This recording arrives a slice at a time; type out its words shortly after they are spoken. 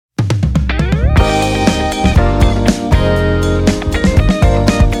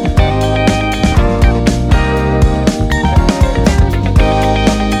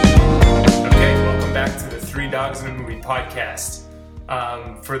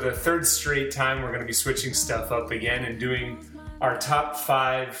the third straight time, we're going to be switching stuff up again and doing our top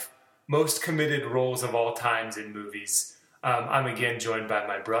 5 most committed roles of all times in movies. I'm again joined by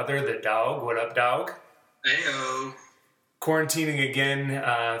my brother, the dog. What up, dog? Heyo. Quarantining again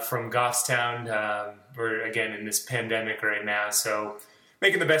from Goffstown. We're again in this pandemic right now, so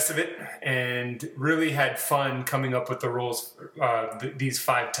making the best of it, and really had fun coming up with the roles, these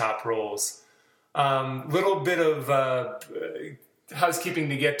 5 top roles. Little bit of housekeeping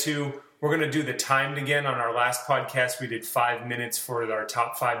to get to. We're going to do the timed again. On our last podcast, we did 5 minutes for our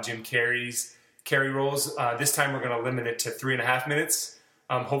top 5 Jim Carrey roles. This time we're going to limit it to 3.5 minutes,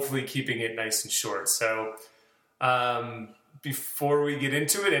 hopefully keeping it nice and short. So before we get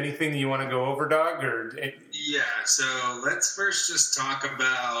into it, anything you want to go over, dog? Yeah, so let's first just talk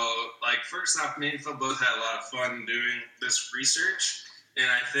about, first off, me and Phil both had a lot of fun doing this research. And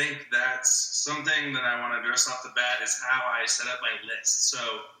I think that's something that I want to address off the bat is how I set up my list.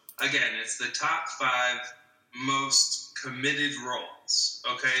 So, again, it's the top 5 most committed roles,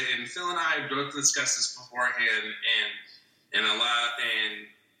 okay? And Phil and I both discussed this beforehand and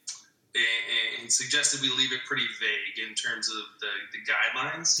suggested we leave it pretty vague in terms of the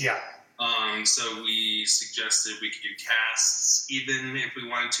guidelines. Yeah. So we suggested we could do casts even if we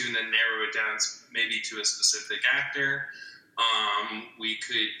wanted to, and then narrow it down maybe to a specific actor. We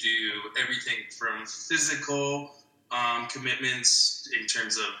could do everything from physical commitments in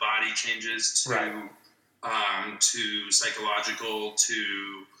terms of body changes to psychological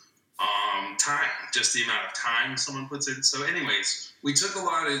to time, just the amount of time someone puts in. So anyways, we took a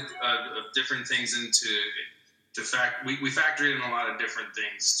lot of different things we factored in a lot of different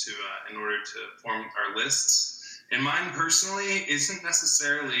things in order to form our lists. And mine personally isn't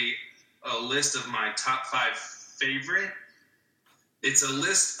necessarily a list of my top 5 favorite. It's a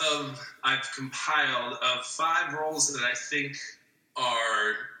list I've compiled of 5 roles that I think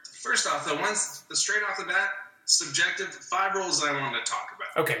are, first off, the ones, straight off the bat, subjective, 5 roles that I wanted to talk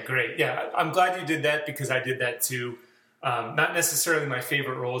about. Okay, great. Yeah, I'm glad you did that because I did that too. Not necessarily my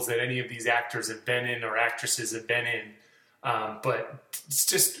favorite roles that any of these actors have been in or actresses have been in, but it's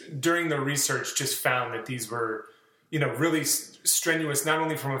just during the research just found that these were, really strenuous, not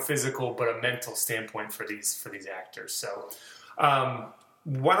only from a physical but a mental standpoint for these actors. So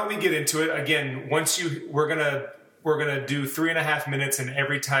why don't we get into it? Again, we're gonna do 3.5 minutes, and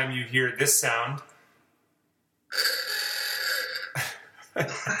every time you hear this sound, that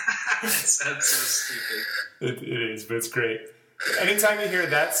sounds so stupid. It is, but it's great. Anytime you hear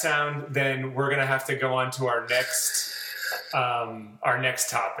that sound, then we're gonna have to go on to our next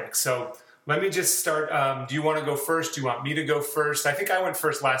topic. So let me just start. Do you want to go first? Do you want me to go first? I think I went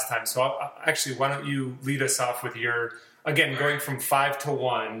first last time, so actually, why don't you lead us off with your, again, going from 5 to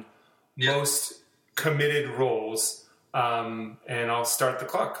 1, most committed roles, and I'll start the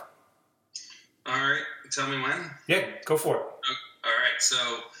clock. All right. Tell me when? Yeah, go for it. All right. So,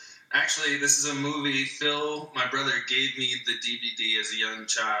 actually, this is a movie. Phil, my brother, gave me the DVD as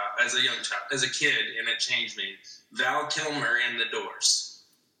a kid, and it changed me. Val Kilmer in The Doors.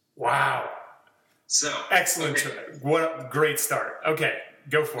 Wow. So excellent. Okay. What a great start. Okay.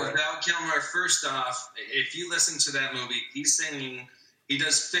 Go for it. Val Kilmer, first off, if you listen to that movie, he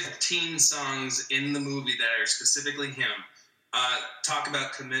does 15 songs in the movie that are specifically him. Talk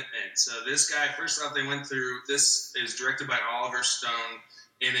about commitment. So this guy, first off, this is directed by Oliver Stone,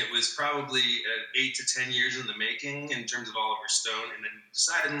 and it was probably 8 to 10 years in the making in terms of Oliver Stone, and then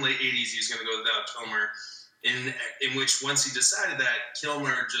decided in the late 80s he was going to go with Val Kilmer, in which once he decided that,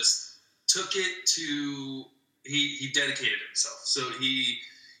 Kilmer just took it to... He dedicated himself. So he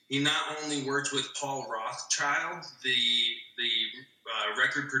not only worked with Paul Rothchild, the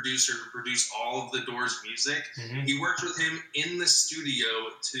record producer who produced all of the Doors music. Mm-hmm. He worked with him in the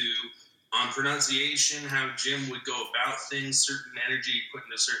studio on pronunciation, how Jim would go about things, certain energy put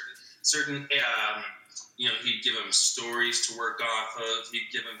into certain he'd give him stories to work off of.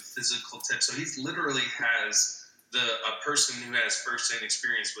 He'd give him physical tips. So he literally has a person who has first-hand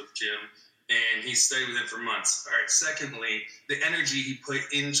experience with Jim. And he stayed with him for months. All right. Secondly, the energy he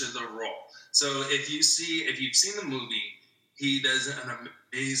put into the role. So if you've seen the movie, he does an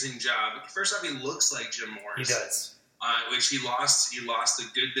amazing job. First off, he looks like Jim Morris. He does. Which he lost a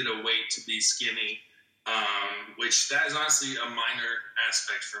good bit of weight to be skinny. Which that is honestly a minor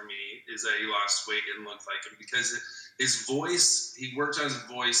aspect for me, is that he lost weight and looked like him, because his voice, he worked on his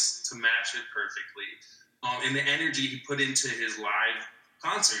voice to match it perfectly. And the energy he put into his live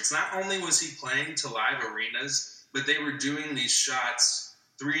concerts. Not only was he playing to live arenas, but they were doing these shots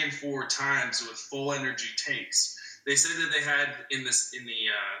 3 and 4 times with full energy takes. They said that they had in the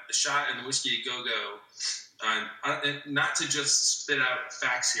shot in the Whiskey a Go Go, not to just spit out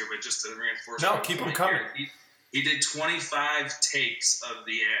facts here, but just to reinforce. No, keep them coming. He did 25 takes of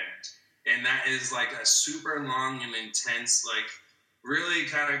the end, and that is like a super long and intense, like really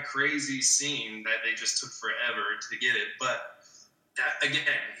kind of crazy scene that they just took forever to get it. But that, again,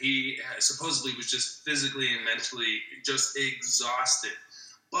 he supposedly was just physically and mentally just exhausted.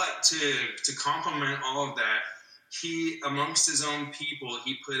 But to complement all of that, he, amongst his own people,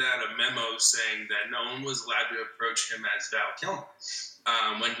 he put out a memo saying that no one was allowed to approach him as Val Kilmer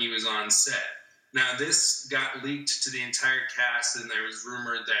when he was on set. Now, this got leaked to the entire cast, and there was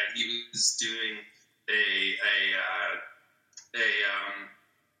rumored that he was doing a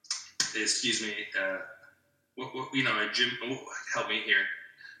Jim. Help me here.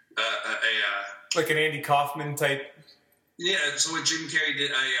 Like an Andy Kaufman type. Yeah, so what Jim Carrey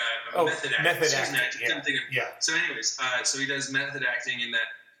did, method acting. Method acting. Yeah. So, anyways, so he does method acting in that.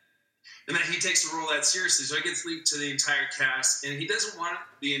 And then he takes the role that seriously. So it gets leaked to the entire cast, and he doesn't want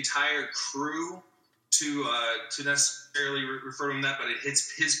the entire crew to necessarily refer to him that, but it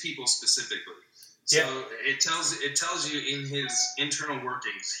hits his people specifically. So it tells you in his internal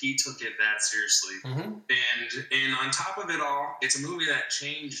workings, he took it that seriously. Mm-hmm. And on top of it all, it's a movie that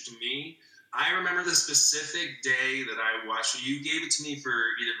changed me. I remember the specific day that I watched it. You gave it to me for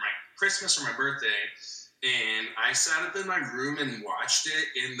either my Christmas or my birthday. And I sat up in my room and watched it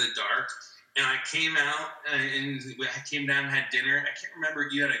in the dark. And I came out and I came down and had dinner. I can't remember.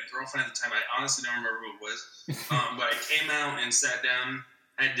 You had a girlfriend at the time. I honestly don't remember who it was. But I came out and sat down,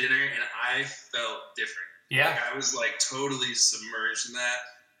 had dinner, and I felt different. Yeah. Like I was like totally submerged in that.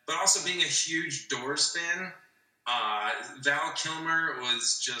 But also being a huge Doors fan, Val Kilmer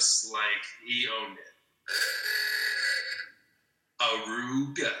was just like, he owned it.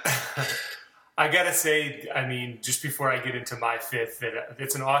 Aruga. I gotta say, I mean, just before I get into my fifth, that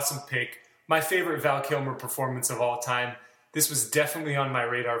it's an awesome pick. My favorite Val Kilmer performance of all time. This was definitely on my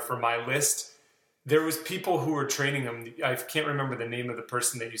radar for my list. There was people who were training him. I can't remember the name of the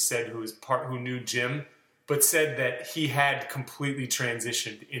person that you said who knew Jim, but said that he had completely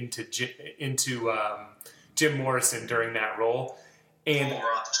transitioned into Jim Morrison during that role. And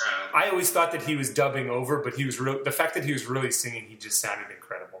I always thought that he was dubbing over, but he was the fact that he was really singing, he just sounded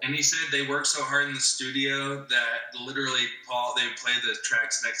incredible. And he said they worked so hard in the studio that literally they would play the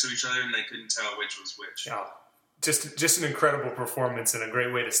tracks next to each other and they couldn't tell which was which. Yeah, just an incredible performance and a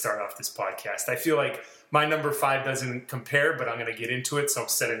great way to start off this podcast. I feel like my number 5 doesn't compare, but I'm going to get into it, so I'm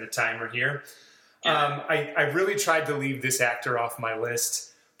setting the timer here. Yeah. I really tried to leave this actor off my list,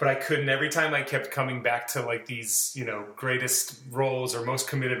 but I couldn't. Every time I kept coming back to like these, greatest roles or most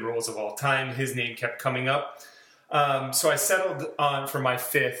committed roles of all time, his name kept coming up. So I settled on for my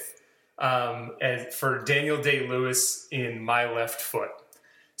 5th for Daniel Day-Lewis in My Left Foot.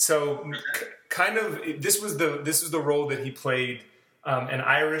 So kind of this was the role that he played, an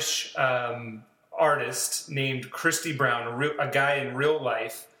Irish artist named Christy Brown, a guy in real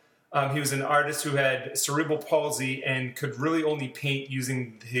life. He was an artist who had cerebral palsy and could really only paint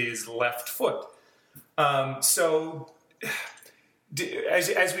using his left foot. So,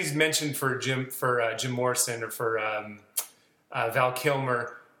 as we mentioned for Jim Morrison or for Val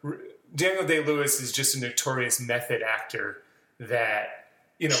Kilmer, Daniel Day-Lewis is just a notorious method actor that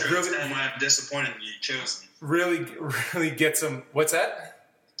really. That's kind of why I'm disappointed you chose him. Really gets him. What's that?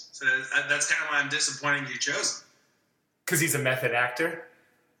 So that's kind of why I'm disappointed you chose him. Because he's a method actor.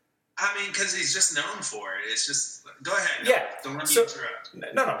 I mean, because he's just known for it. It's just, go ahead. Yeah. Don't let me interrupt.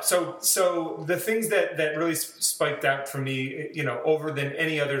 No. So the things that really spiked out for me, over than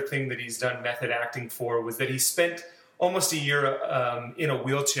any other thing that he's done method acting for, was that he spent almost a year in a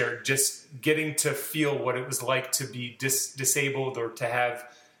wheelchair just getting to feel what it was like to be disabled or to have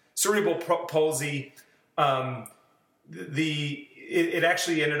cerebral palsy. It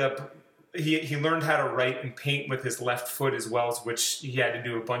actually ended up... He learned how to write and paint with his left foot as well, which he had to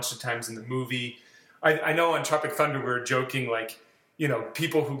do a bunch of times in the movie. I know on Tropic Thunder we were joking, like,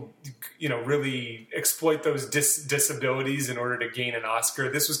 people who, really exploit those disabilities in order to gain an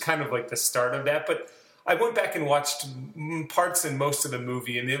Oscar. This was kind of like the start of that. But I went back and watched parts and most of the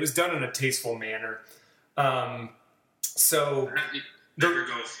movie, and it was done in a tasteful manner. Never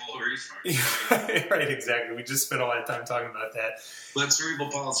go full refund. Right, exactly. We just spent all that time talking about that. But cerebral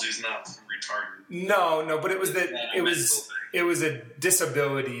palsy is not retarded. No, but it was a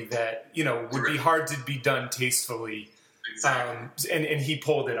disability that would be hard to be done tastefully. Exactly. And he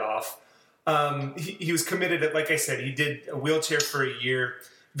pulled it off. He was committed. Like I said, he did a wheelchair for a year.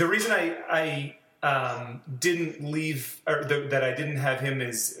 The reason I didn't leave, or that I didn't have him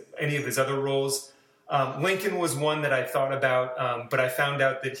as any of his other roles. Lincoln was one that I thought about, but I found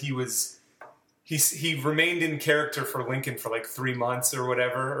out that he remained in character for Lincoln for like 3 months or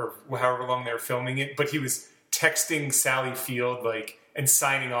whatever, or however long they were filming it. But he was texting Sally Field and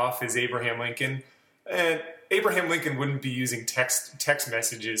signing off as Abraham Lincoln. And Abraham Lincoln wouldn't be using text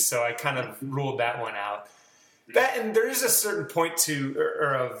messages, so I kind of ruled that one out. That, and there is a certain point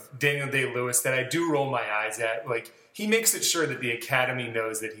of Daniel Day-Lewis that I do roll my eyes at. Like, he makes it sure that the Academy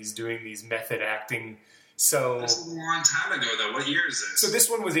knows that he's doing these method acting. So this is a long time ago, though. What year is this? So this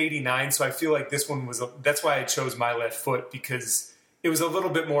one was 89, so I feel like this one was... That's why I chose My Left Foot, because it was a little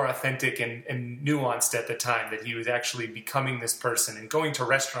bit more authentic and nuanced at the time, that he was actually becoming this person and going to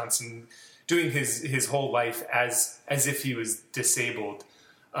restaurants and doing his whole life as if he was disabled.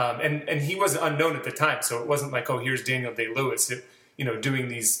 And he was unknown at the time, so it wasn't like, oh, here's Daniel Day-Lewis, doing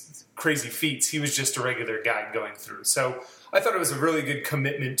these crazy feats. He was just a regular guy going through. So I thought it was a really good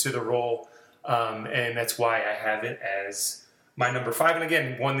commitment to the role, and that's why I have it as my number 5. And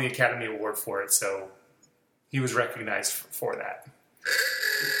again, won the Academy Award for it, so he was recognized for that.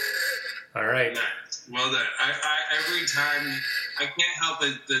 All right. Nice. Well done. I every time, I can't help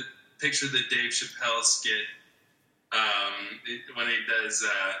but picture the Dave Chappelle skit when he does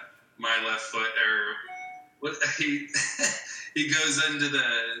My Left Foot, or what he goes into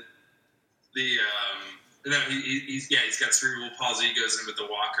he's got cerebral palsy. He goes in with the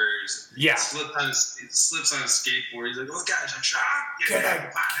walkers. Yeah, slips on his skateboard. He's like, "Oh guys, I'm shot.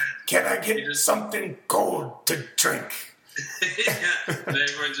 Can I get something cold to drink?" Yeah, and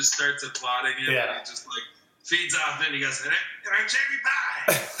everyone just starts applauding him. Yeah. And he just feeds off it. And he goes, "Can I cherry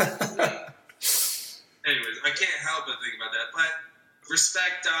pie?" Anyways, I can't help but think about that. But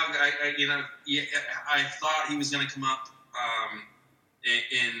respect, dog. I thought he was going to come up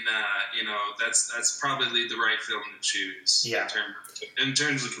that's probably the right film to choose. Yeah. In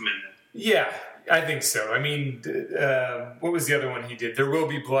terms of commitment. Yeah, I think so. I mean, what was the other one he did? There Will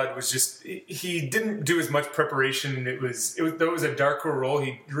Be Blood was just, he didn't do as much preparation. Though it was a darker role.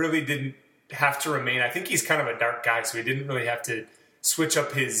 He really didn't have to remain. I think he's kind of a dark guy, so he didn't really have to switch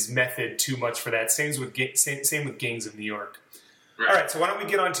up his method too much for that. Same with Gangs of New York. Right. All right, so why don't we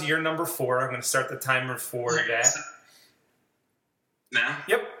get on to your number 4? I'm going to start the timer for that. Now?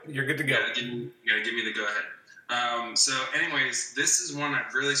 Yep, you're good to go. You gotta give me the go-ahead. So anyways, this is one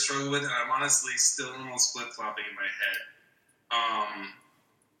I've really struggled with, and I'm honestly still almost flip-flopping in my head.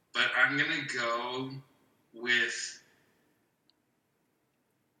 But I'm going to go with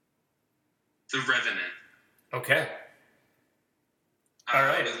The Revenant. Okay. All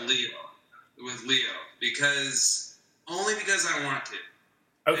right. With Leo. Because I want to.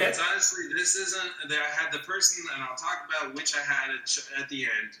 Okay. It's honestly, this isn't that I had the person, and I'll talk about which I had at the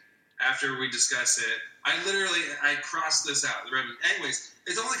end after we discuss it. I crossed this out. The Revenant. Anyways,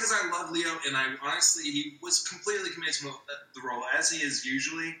 it's only because I love Leo, and he was completely committed to the role, as he is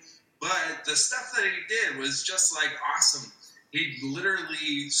usually. But the stuff that he did was just awesome. He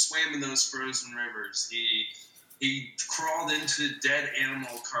literally swam in those frozen rivers. He crawled into dead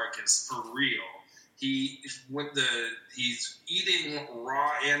animal carcass for real. He's eating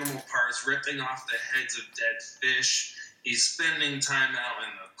raw animal parts, ripping off the heads of dead fish. He's spending time out in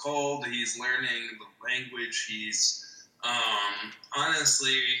the cold. He's learning the language. He's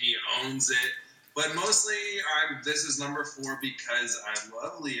honestly, he owns it. But mostly, this is number 4 because I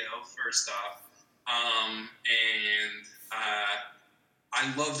love Leo, first off, and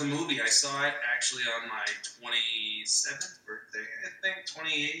I love the movie. I saw it actually on my 27th birthday, I think,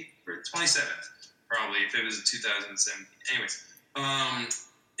 27th. Probably, if it was in 2017. Anyways,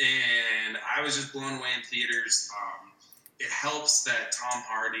 and I was just blown away in theaters. It helps that Tom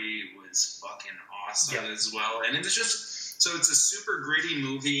Hardy was fucking awesome as well. And it was just, so it's a super gritty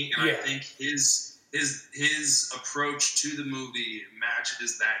movie, and I think his approach to the movie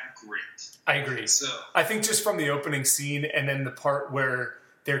matches that grit. I agree. So I think just from the opening scene, and then the part where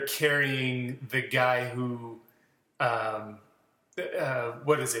they're carrying the guy who...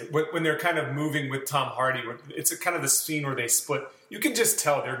 what is it? When they're kind of moving with Tom Hardy, it's kind of the scene where they split. You can just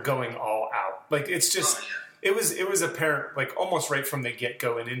tell they're going all out. It's just, it was apparent, almost right from the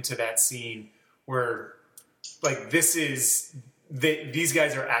get-go and into that scene where, these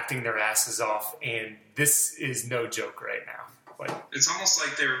guys are acting their asses off, and this is no joke right now. It's almost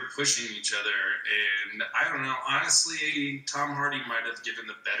like they were pushing each other, and I don't know. Honestly, Tom Hardy might have given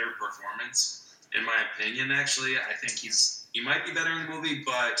the better performance, in my opinion. Actually, I think he might be better in the movie,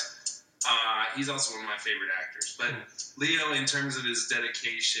 but he's also one of my favorite actors. But Leo, in terms of his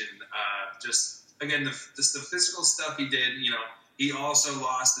dedication, just again the physical stuff he did. He also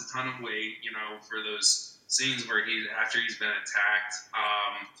lost a ton of weight. For those scenes where after he's been attacked.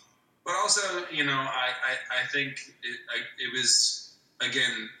 But also, I think it was,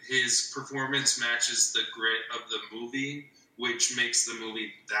 again, his performance matches the grit of the movie, which makes the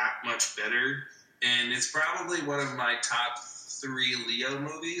movie that much better. And it's probably one of my top 3 Leo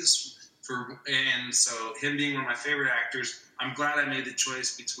movies. And so him being one of my favorite actors, I'm glad I made the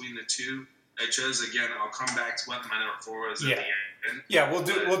choice between the two. I chose, again, I'll come back to what my number 4 was at the end. Yeah, we'll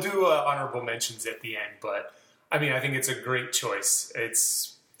do honorable mentions at the end, but I mean, I think it's a great choice.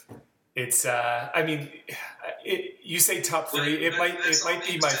 You say top 3, it might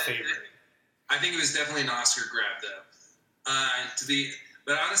be my favorite. I think it was definitely an Oscar grab, though.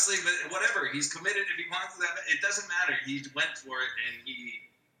 But honestly, whatever, he's committed. If he wants that, it doesn't matter. He went for it, and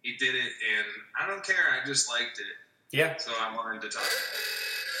he did it, and I don't care. I just liked it. Yeah. So I wanted to talk about it.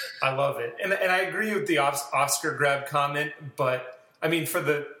 I love it. And I agree with the Oscar grab comment, but I mean, for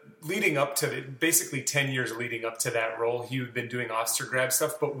the leading up to basically 10 years leading up to that role, he had been doing Oscar grab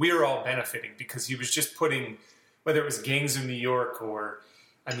stuff, but we were all benefiting because he was just putting, whether it was Gangs of New York or,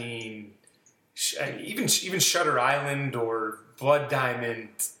 I mean, even Shutter Island or Blood Diamond,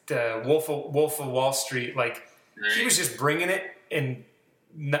 Wolf of Wall Street, like he was just bringing it and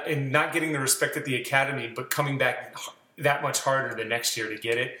not getting the respect at the Academy, but coming back that much harder the next year to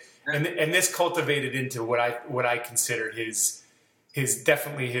get it. And this cultivated into what I consider his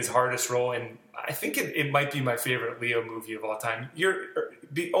definitely his hardest role, and I think it might be my favorite Leo movie of all time.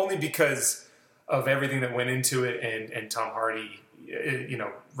 Only because of everything that went into it, and Tom Hardy,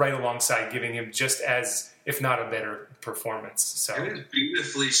 right alongside, giving him just as, if not a better performance. So it was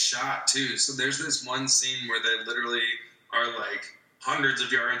beautifully shot too. So there's this one scene where they literally are like hundreds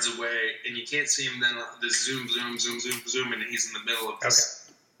of yards away, and you can't see him. Then the zoom, and he's in the middle of this. Okay.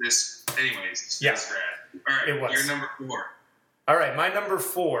 This, anyways, yeah. It's rad. All right, it was. Your number 4. All right, my number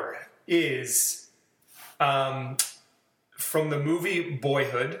 4 is from the movie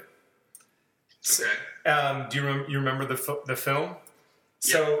Boyhood. Okay. Do you remember the film?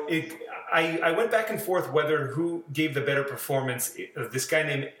 Yeah. So I went back and forth who gave the better performance, this guy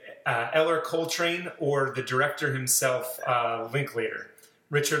named Eller Coltrane or the director himself,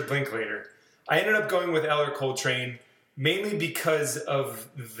 Richard Linklater. I ended up going with Eller Coltrane, mainly because of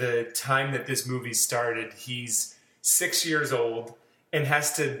the time that this movie started. He's 6 years old and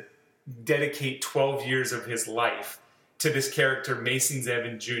has to dedicate 12 years of his life to this character, Mason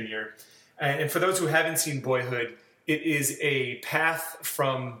Zevin Jr. And for those who haven't seen Boyhood, it is a path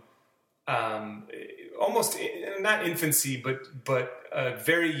from almost not infancy, but a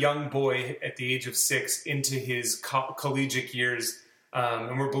very young boy at the age of 6 into his collegiate years.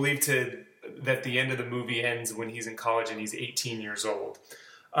 And we're believed that the end of the movie ends when he's in college and he's 18 years old.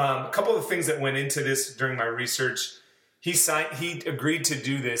 A couple of things that went into this during my research: he agreed to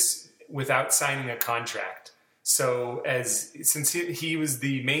do this without signing a contract. So since he was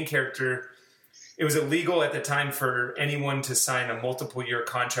the main character, it was illegal at the time for anyone to sign a multiple-year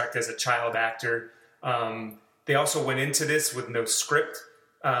contract as a child actor. They also went into this with no script,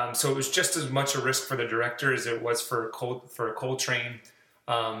 so it was just as much a risk for the director as it was for Coltrane.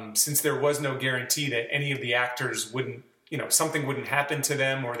 Since there was no guarantee that any of the actors something wouldn't happen to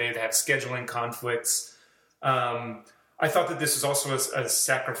them or they'd have scheduling conflicts. I thought that this was also a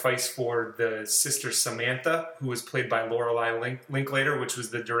sacrifice for the sister Samantha, who was played by Lorelei Linklater, which was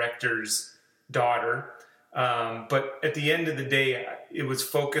the director's daughter. But at the end of the day, it was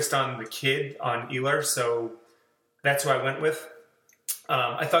focused on the kid, on Eller, so that's who I went with.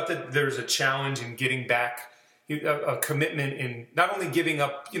 I thought that there was a challenge in getting back a commitment in not only giving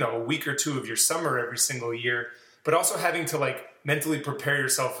up, a week or two of your summer every single year, but also having to mentally prepare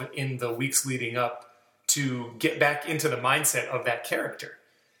yourself in the weeks leading up to get back into the mindset of that character.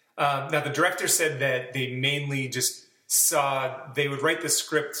 Now, the director said that they mainly just they would write the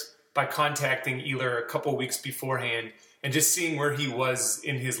script by contacting Eller a couple weeks beforehand and just seeing where he was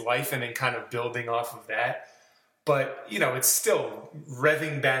in his life and then kind of building off of that. But, it's still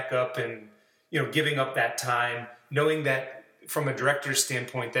revving back up and, giving up that time, knowing that from a director's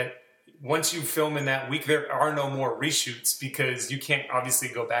standpoint that once you film in that week, there are no more reshoots because you can't obviously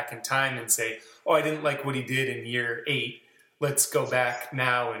go back in time and say, oh, I didn't like what he did in year 8. Let's go back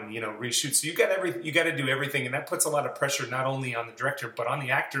now and, reshoot. So you got to do everything. And that puts a lot of pressure, not only on the director, but on the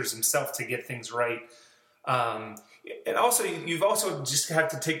actors themselves to get things right. And also, you've also just had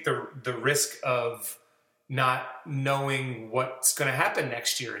to take the risk of not knowing what's going to happen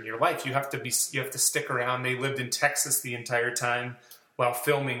next year in your life. You have to stick around. They lived in Texas the entire time while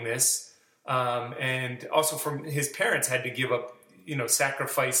filming this. And also from his parents had to give up,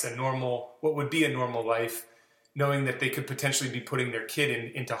 sacrifice what would be a normal life, knowing that they could potentially be putting their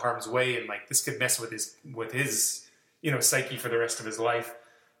kid into harm's way. And this could mess with his psyche for the rest of his life.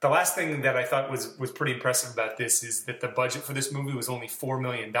 The last thing that I thought was pretty impressive about this is that the budget for this movie was only $4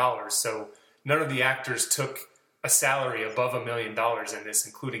 million. So none of the actors took a salary above $1 million in this,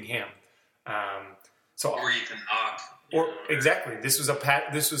 including him. Or Ethan Hawke. Exactly. This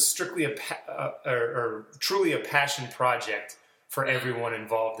was strictly or truly a passion project for everyone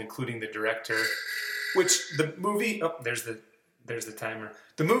involved, including the director. Which the movie, there's the timer.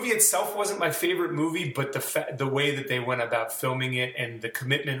 The movie itself wasn't my favorite movie, but the way that they went about filming it and the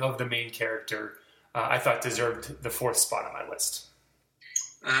commitment of the main character, I thought deserved the 4th spot on my list.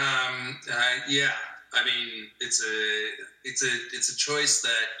 Yeah. I mean, it's a choice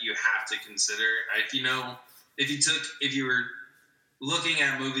that you have to consider. If you were looking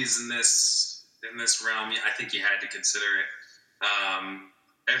at movies in this realm, I think you had to consider it.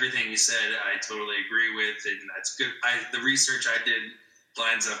 Everything you said, I totally agree with, and that's good. The research I did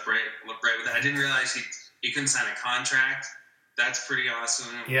lines up right with that. I didn't realize he couldn't sign a contract. That's pretty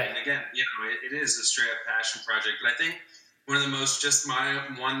awesome. Yeah. And again, it is a straight up passion project. But I think one of the most, just my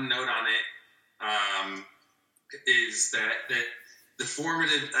one note on it, is that the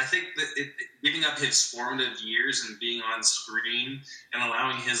formative. I think that giving up his formative years and being on screen and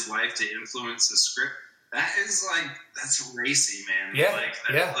allowing his life to influence the script. That's racy, man. Yeah,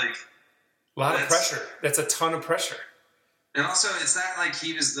 a lot of pressure. That's a ton of pressure. And also, it's not like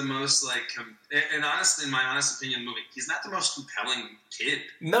he was the most and honestly, in my honest opinion, movie, he's not the most compelling kid.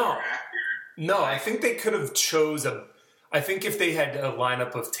 No, or actor. No, I think they could have chose I think if they had a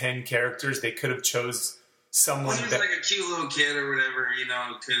lineup of 10 characters, they could have chose someone. He was like a cute little kid or whatever, it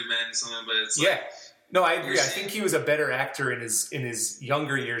could have been something, but it's No, I agree. I think he was a better actor in his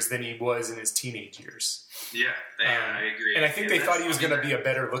younger years than he was in his teenage years. Yeah, I agree. And I think they thought he was going to be a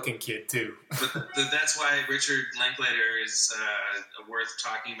better-looking kid, too. But that's why Richard Linklater is worth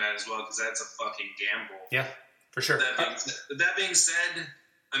talking about as well, because that's a fucking gamble. Yeah, for sure. That being said,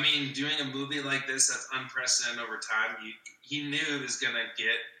 I mean, doing a movie like this that's unprecedented over time, he knew it was going to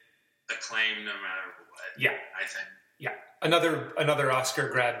get acclaim no matter what. Yeah. I think. Yeah. Another Oscar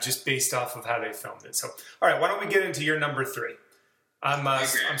grab just based off of how they filmed it. So, all right, why don't we get into your number 3?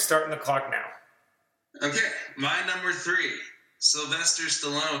 I'm starting the clock now. Okay, my number 3, Sylvester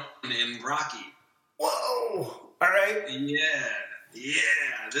Stallone in Rocky. Whoa! All right. Yeah.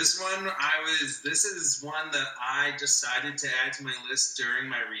 This is one that I decided to add to my list during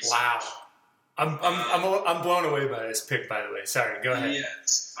my research. Wow. I'm blown away by this pick, by the way. Sorry, go ahead.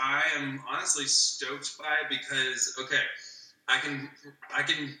 Yes, I am honestly stoked by it because I can.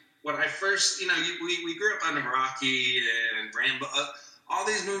 When I first, we grew up on Rocky and Rambo. All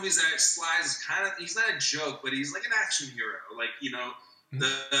these movies that Sly is he's not a joke, but he's like an action hero.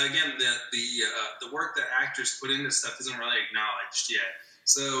 The work that actors put into stuff isn't really acknowledged yet.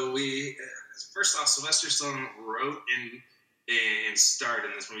 So first off, Sylvester Stallone wrote and starred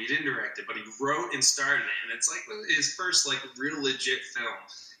in this movie. He didn't direct it, but he wrote and starred in it, and it's like his first real legit film.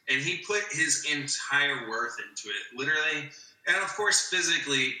 And he put his entire worth into it, literally, and of course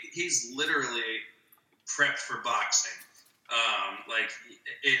physically. He's literally prepped for boxing.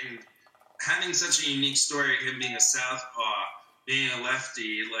 In having such a unique story, him being a southpaw, being a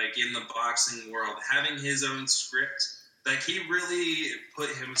lefty, in the boxing world, having his own script, he really put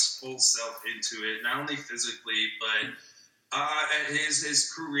his full self into it, not only physically, but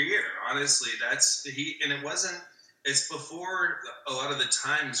his career. Honestly, it's before a lot of the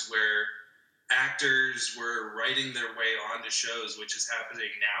times where actors were writing their way onto shows, which is happening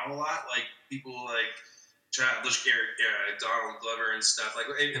now a lot. People Childish Donald Glover and stuff.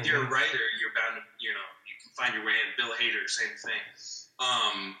 If you're a writer, you're bound to, you can find your way in. Bill Hader, same thing.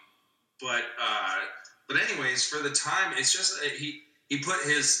 But anyways, for the time, it's just he put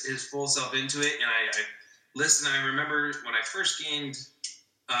his full self into it, and I remember when I first gained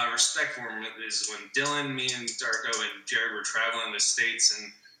respect for him is when Dylan, me, and Darko and Jared were traveling the States, and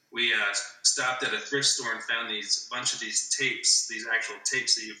we stopped at a thrift store and found a bunch of these tapes, these actual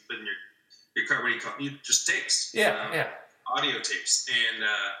tapes that you put in your car. What do you call them? Just tapes. Yeah. Audio tapes. And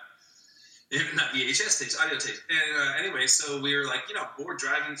not VHS tapes, audio tapes. And anyway, so we were bored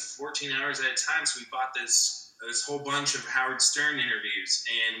driving 14 hours at a time, so we bought this whole bunch of Howard Stern interviews,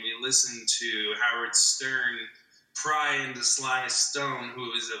 and we listened to Howard Stern pry into Sly Stone,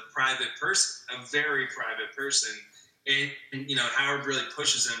 who is a private person, a very private person. And Howard really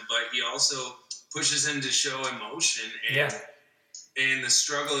pushes him, but he also pushes him to show emotion and the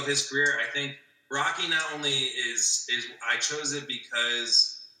struggle of his career. I think Rocky not only is I chose it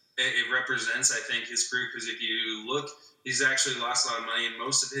because it represents, I think, his career, because if you look, he's actually lost a lot of money, and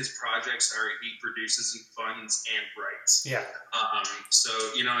most of his projects he produces and funds and writes. Yeah. So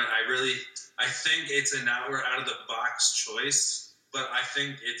I think it's an out of the box choice but I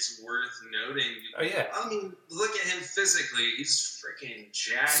think it's worth noting. Oh yeah. I mean, look at him physically; he's freaking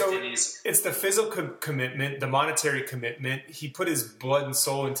jacked. So and it's the physical commitment, the monetary commitment. He put his blood and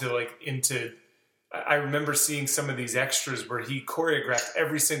soul into. I remember seeing some of these extras where he choreographed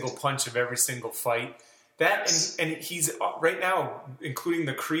every single punch of every single fight. That and he's right now, including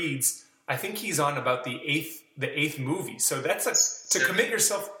the Creeds. I think he's on about the eighth movie. So that's to commit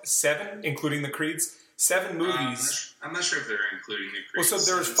yourself 7, including the Creeds. 7 movies. I'm not sure if they're including the Creeds. Well,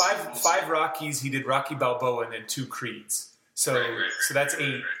 so there's five Rockies. He did Rocky Balboa and then 2 Creeds. So so that's 8.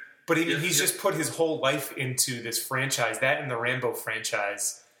 Right. But he's just put his whole life into this franchise. That and the Rambo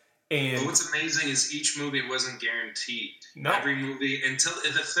franchise. And but what's amazing is each movie wasn't guaranteed. No. Every movie until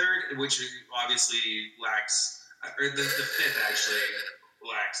the third, which obviously lacks, or the fifth actually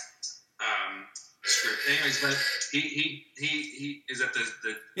lacks script. Anyways, but he is at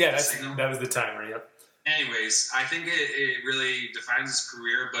the signal? That was the timer. Yep. Anyways, I think it really defines his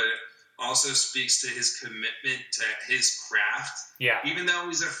career, but it also speaks to his commitment to his craft. Yeah. Even though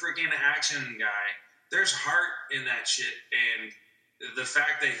he's a freaking action guy, there's heart in that shit, and the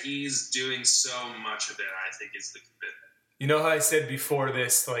fact that he's doing so much of it, I think, is the commitment. You know how I said before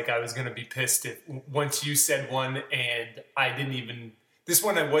this, like I was going to be pissed if once you said one and I didn't even... This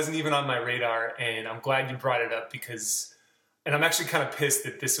one I wasn't even on my radar, and I'm glad you brought it up because... And I'm actually kind of pissed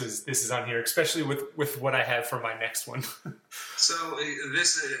that this is on here, especially with what I have for my next one. So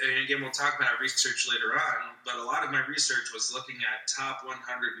this, again, we'll talk about research later on, but a lot of my research was looking at top 100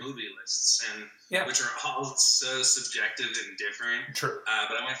 movie lists, and which are all so subjective and different. True.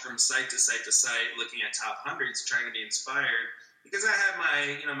 But I went from site to site to site, looking at top hundreds, trying to be inspired, because I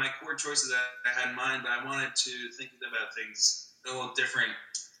had my core choices that I had in mind, but I wanted to think about things a little different.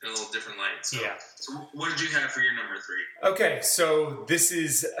 In a little different light. So what did you have for your number 3? Okay, so this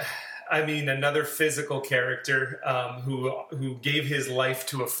is, another physical character who gave his life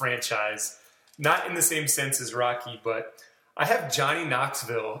to a franchise. Not in the same sense as Rocky, but I have Johnny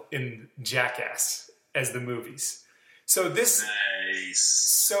Knoxville in Jackass as the movies. So this,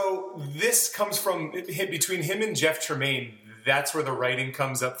 this comes from between him and Jeff Tremaine. That's where the writing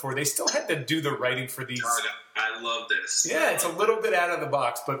comes up for. They still had to do the writing for these. I love this. Yeah, it's a little bit out of the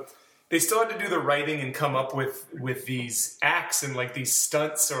box, but they still had to do the writing and come up with these acts and like these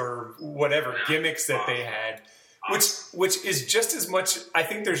stunts or whatever gimmicks that they had, which is just as much. I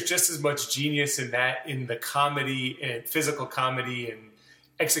think there's just as much genius in that, in the comedy and physical comedy and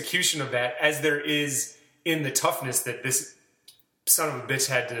execution of that, as there is in the toughness that this son of a bitch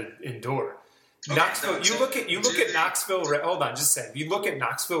had to endure. Okay, Knoxville. You look at Knoxville. Hold on, just a second. You look at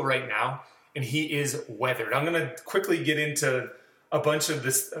Knoxville right now, and he is weathered. I'm going to quickly get into a bunch of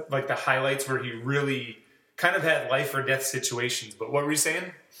this, like the highlights where he really kind of had life or death situations. But what were you saying?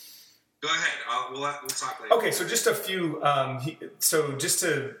 Go ahead. We'll talk later. Okay, so just a few.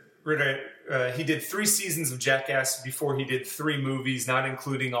 He did 3 seasons of Jackass before he did 3 movies, not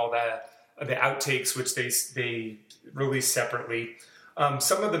including all the outtakes, which they released separately.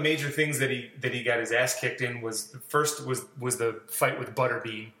 Some of the major things that he got his ass kicked in was the first was the fight with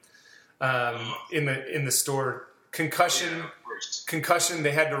Butterbean in the store. Concussion.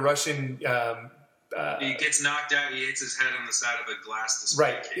 They had to rush in. He gets knocked out. He hits his head on the side of a glass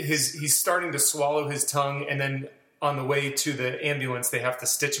display. Right. He's starting to swallow his tongue, and then on the way to the ambulance, they have to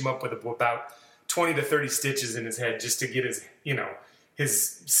stitch him up with about 20 to 30 stitches in his head just to get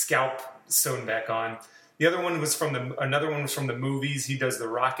his scalp sewn back on. The other one was another one was from the movies. He does the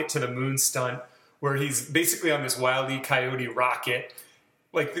rocket to the moon stunt, where he's basically on this Wile E. Coyote rocket,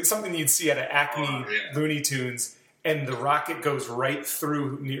 like something you'd see at an Acme Looney Tunes, and the rocket goes right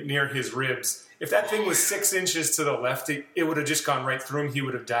through near his ribs. If that thing was 6 inches to the left, it would have just gone right through him. He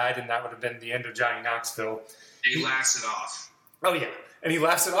would have died, and that would have been the end of Johnny Knoxville. He laughs it off. Oh, yeah. And he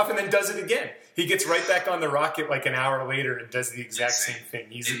laughs it off and then does it again. He gets right back on the rocket like an hour later and does the exact same thing.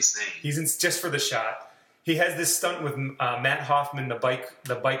 He's just for the shot. He has this stunt with Matt Hoffman, the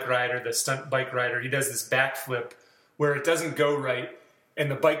bike rider, the stunt bike rider. He does this backflip where it doesn't go right, and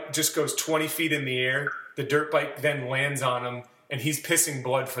the bike just goes 20 feet in the air. The dirt bike then lands on him, and he's pissing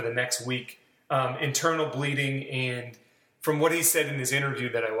blood for the next week. Internal bleeding, and from what he said in his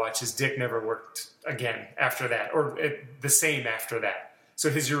interview that I watched, his dick never worked again after that, or the same after that.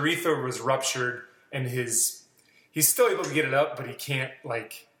 So his urethra was ruptured, and he's still able to get it up, but he can't,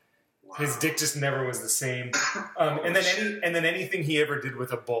 like... His dick just never was the same. And then anything he ever did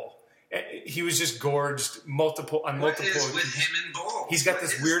with a bull, he was just gorged on multiple. What is with him and bulls? He's got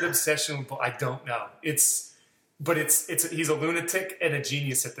this weird obsession with bull. I don't know. He's a lunatic and a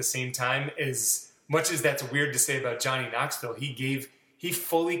genius at the same time. As much as that's weird to say about Johnny Knoxville, he he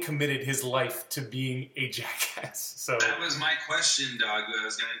fully committed his life to being a jackass. So that was my question, Doug. I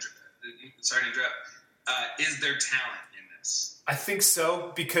was going to, sorry to interrupt. Is there talent in this? I think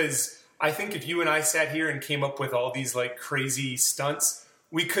so, because I think if you and I sat here and came up with all these like crazy stunts,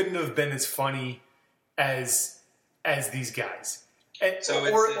 we couldn't have been as funny as these guys. And,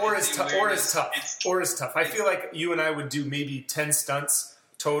 So or it's as tough. I feel like you and I would do maybe 10 stunts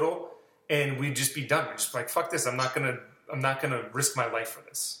total, and we'd just be done. We're just like, fuck this. I'm not gonna risk my life for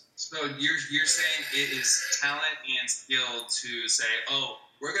this. So you're saying it is talent and skill to say, oh,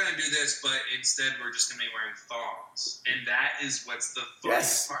 we're going to do this, but instead we're just going to be wearing thongs. And that is what's the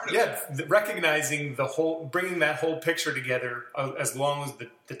funniest part of it. Recognizing bringing that whole picture together, as long as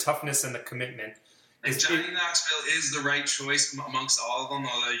the toughness and the commitment. And Johnny Knoxville is the right choice amongst all of them,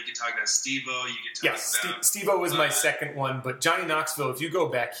 although you could talk about Steve-O, you could talk about... Steve-O was my second one, but Johnny Knoxville, if you go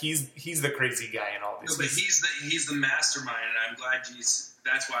back, he's the crazy guy in all this. No, but he's the mastermind, and I'm glad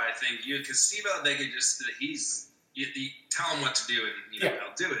that's why I think because Steve-O, they could just... You tell him what to do, and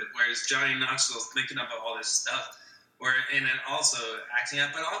they'll do it. Whereas Johnny Knoxville's thinking about all this stuff, and then also acting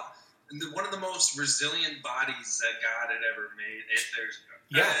out. But one of the most resilient bodies that God had ever made,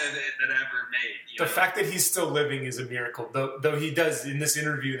 that ever made. The fact that he's still living is a miracle. Though he does, in this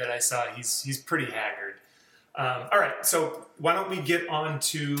interview that I saw, he's pretty haggard. All right, so why don't we get on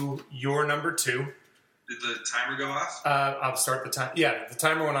to your number 2? Did the timer go off? I'll start the time. Yeah, the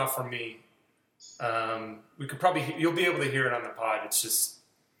timer went off for me. We could probably you'll be able to hear it on the pod. It's just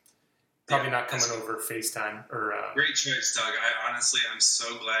probably not coming over FaceTime or. Great choice, Doug. I'm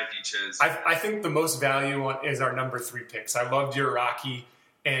so glad you chose. I think the most value is our number 3 picks. I loved your Rocky,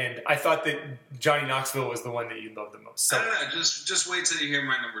 and I thought that Johnny Knoxville was the one that you loved the most. So, I don't know. Just wait till you hear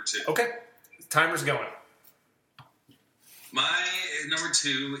my number 2. Okay, timer's going. My number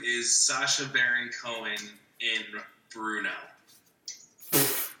 2 is Sacha Baron Cohen in Bruno.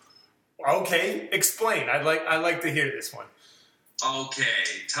 Okay, explain. I'd like to hear this one.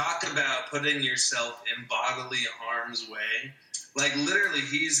 Okay, talk about putting yourself in bodily harm's way. Like, literally,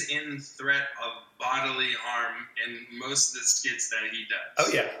 he's in threat of bodily harm in most of the skits that he does. Oh,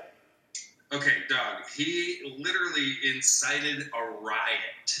 yeah. Okay, dog, he literally incited a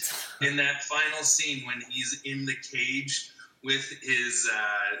riot in that final scene when he's in the cage with his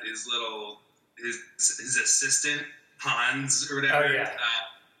assistant, Hans, or whatever. Oh, yeah.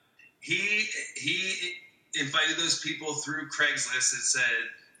 He invited those people through Craigslist. It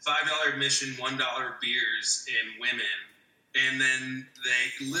said $5 admission, $1 beers, and women. And then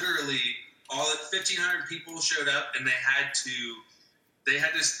they literally 1,500 people showed up, and they had to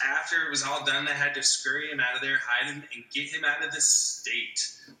after it was all done, they had to scurry him out of there, hide him, and get him out of the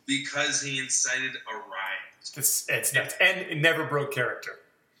state because he incited a riot. It's nuts, and it never broke character.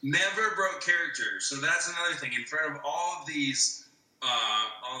 Never broke character. So that's another thing. In front of all these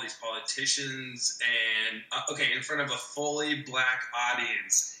politicians and in front of a fully black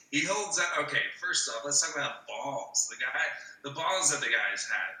audience, he holds up. Okay, first off, let's talk about balls. The balls that the guy's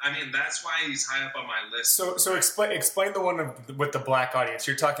had. I mean, that's why he's high up on my list. So explain the one with the black audience.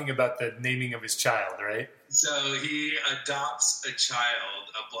 You're talking about the naming of his child, right? So he adopts a child,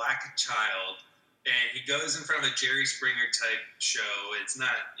 a black child, and he goes in front of a Jerry Springer type show. It's not,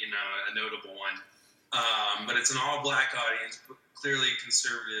 a notable one, but it's an all-black audience, clearly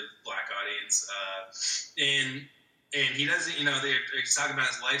conservative black audience, and he doesn't, they're talking about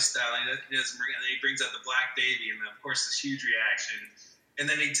his lifestyle. He brings up the black baby, and of course, this huge reaction. And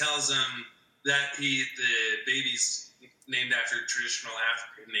then he tells them that the baby's named after a traditional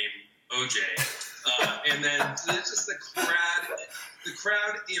African name, OJ. And then it's just the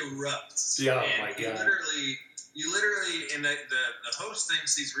crowd erupts. Yeah, and oh my God. You literally, and the host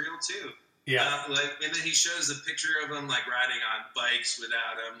thinks he's real too. Yeah. And then he shows a picture of him riding on bikes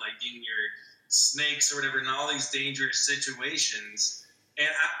without him, getting your snakes or whatever, in all these dangerous situations. And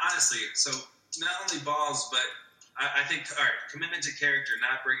honestly, so not only balls, but I think, all right, commitment to character,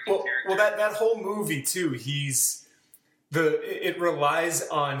 not breaking character. Well, that whole movie too. It relies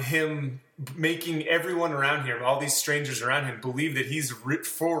on him making everyone around him, all these strangers around him, believe that he's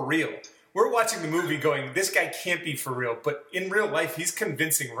for real. We're watching the movie going, this guy can't be for real. But in real life, he's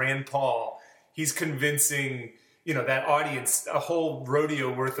convincing Rand Paul. He's convincing, that audience, a whole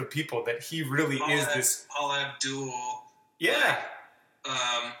rodeo worth of people, that he really is this. Paul Abdul. Yeah.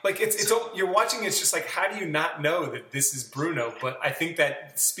 You're watching, it's just like, how do you not know that this is Bruno? But I think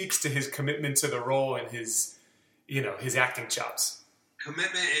that speaks to his commitment to the role and his acting chops.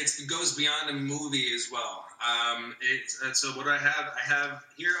 Commitment, it goes beyond a movie as well. So what I have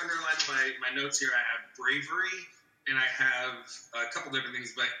here underlined my notes here, I have bravery, and I have a couple different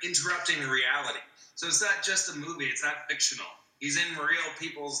things, but interrupting reality. So it's not just a movie, it's not fictional. He's in real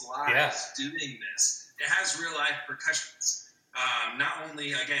people's lives doing this. It has real life repercussions. Not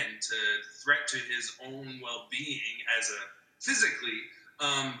only, again, to threat to his own well-being as a physically,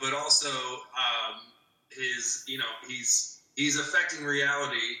 but also he's affecting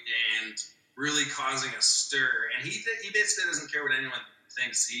reality and really causing a stir. And he basically doesn't care what anyone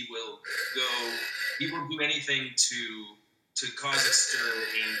thinks. He will do anything to cause a stir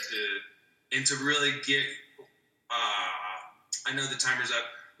and to really get. I know the timer's up,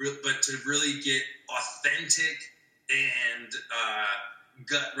 but to really get authentic and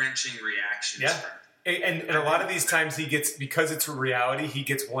gut-wrenching reactions. Yeah. And a lot of these times because it's a reality, he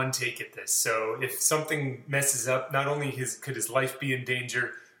gets one take at this. So if something messes up, not only could his life be in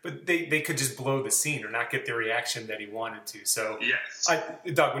danger, but they could just blow the scene or not get the reaction that he wanted to. So, yes.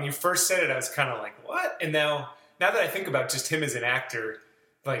 Doug, when you first said it, I was kind of like, what? And now that I think about just him as an actor,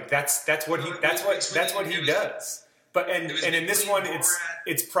 like that's what he does. But and in this one,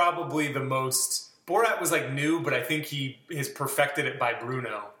 it's probably the most. Borat was like new, but I think he has perfected it by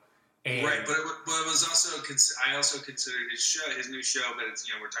Bruno. And right, but it was also I also considered his new show, but it's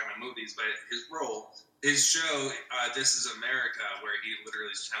we're talking about movies, but his show, This Is America, where he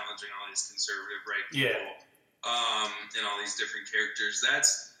literally is challenging all these conservative right people, and all these different characters.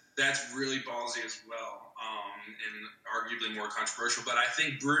 That's really ballsy as well, and arguably more controversial. But I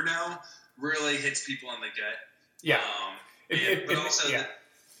think Bruno really hits people in the gut. Yeah. Yeah.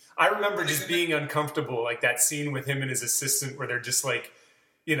 I remember just being uncomfortable, like that scene with him and his assistant where they're just like,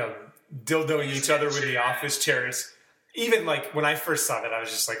 dildoing each other with the office chairs. Even like when I first saw that, I was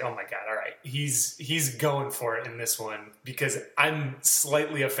just like, oh my God, all right. He's going for it in this one because I'm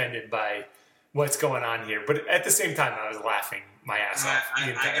slightly offended by what's going on here. But at the same time, I was laughing my ass off.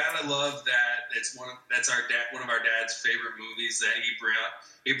 I gotta love that. That's one of our dad's favorite movies that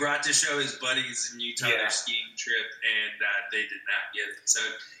he brought to show his buddies in Utah their skiing trip, and they did not get it. So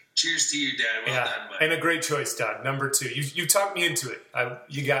cheers to you, Dad. Well done, buddy. And a great choice, Doug. Number 2. You talked me into it.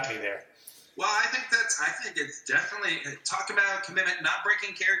 You got me there. Well, I think it's definitely talk about commitment, not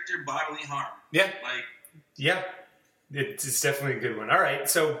breaking character, bodily harm. Yeah. It's definitely a good one. All right,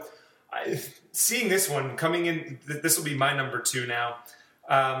 so seeing this one coming in, this will be my number 2 now.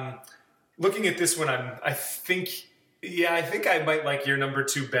 Looking at this one, I think I might like your number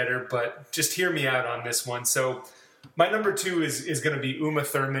 2 better, but just hear me out on this one. So my number 2 is going to be Uma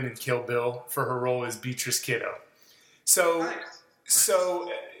Thurman in Kill Bill for her role as Beatrice Kiddo. So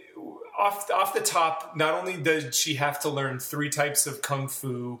off the top, not only does she have to learn 3 types of kung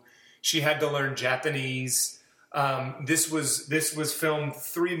fu, she had to learn Japanese. This was filmed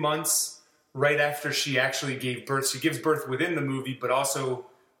 3 months right after she actually gave birth. She gives birth within the movie, but also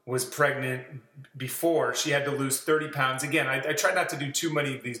was pregnant before. She had to lose 30 pounds. Again, I try not to do too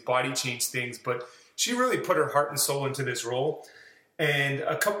many of these body change things, but she really put her heart and soul into this role. And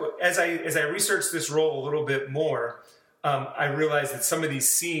as I researched this role a little bit more, I realized that some of these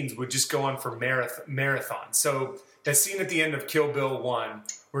scenes would just go on for marathon. So that scene at the end of Kill Bill 1,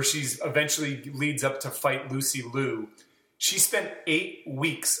 where she's eventually leads up to fight Lucy Liu, she spent 8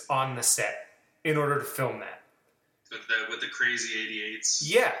 weeks on the set in order to film that. With the crazy 88s.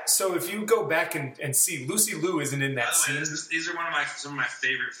 Yeah, so if you go back and see, Lucy Liu isn't in that scene. These are some of my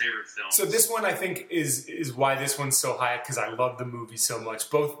favorite films. So this one, I think, is why this one's so high, because I love the movie so much.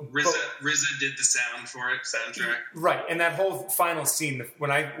 RZA did the soundtrack. Right, and that whole final scene,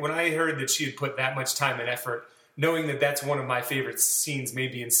 when I heard that she had put that much time and effort, knowing that that's one of my favorite scenes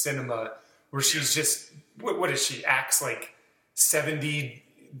maybe in cinema, where she's just, what is she, acts like 70...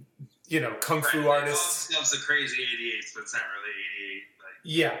 kung fu artists. Loves the crazy 88s, but it's not really 88.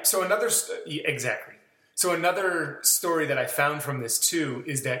 Yeah. So another story that I found from this too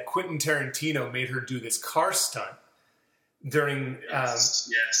is that Quentin Tarantino made her do this car stunt during.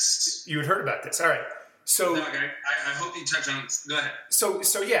 Yes. You had heard about this. All right. So Doug, I hope you touch on. Go ahead.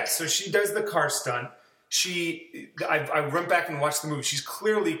 So she does the car stunt. I went back and watched the movie. She's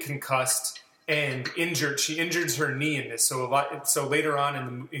clearly concussed and injured. She injures her knee in this. So later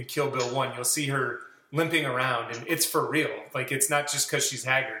on in Kill Bill 1, you'll see her limping around, and it's for real. Like, it's not just because she's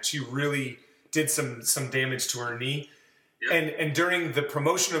haggard. She really did some damage to her knee. Yep. And during the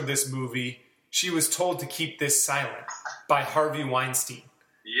promotion of this movie, she was told to keep this silent by Harvey Weinstein.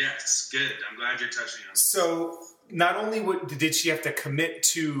 Yes, good. I'm glad you're touching on it. So not only did she have to commit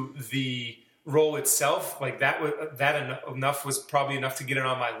to the role itself, like that was probably enough to get it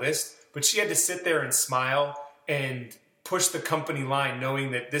on my list, but she had to sit there and smile and push the company line,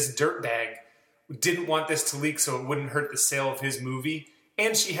 knowing that this dirtbag didn't want this to leak so it wouldn't hurt the sale of his movie.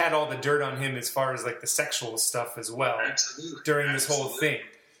 And she had all the dirt on him as far as like the sexual stuff as well. Absolutely. During this whole thing.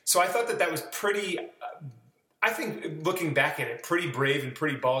 So I thought that was pretty I think looking back at it, pretty brave and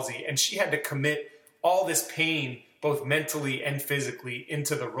pretty ballsy. And she had to commit all this pain, both mentally and physically,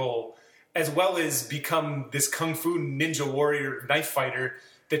 into the role, as well as become this kung fu ninja warrior knife fighter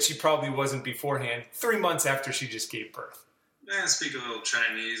that she probably wasn't beforehand, 3 months after she just gave birth. I speak a little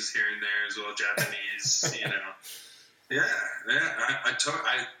Chinese here and there as well, Japanese, you know. Yeah,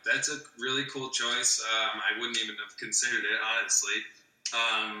 that's a really cool choice. I wouldn't even have considered it, honestly.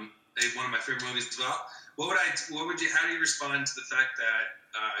 One of my favorite movies as well. How do you respond to the fact that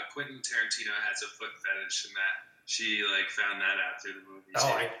Quentin Tarantino has a foot fetish and that she found that out through the movie?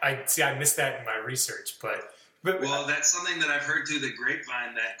 Oh, I missed that in my research, but well, that's something that I've heard through the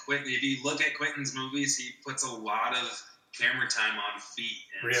grapevine, that Quentin, if you look at Quentin's movies, he puts a lot of camera time on feet.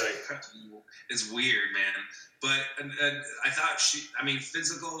 And really? It's weird, man. But I thought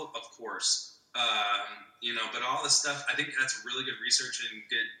physical, of course, but all this stuff, I think that's really good research and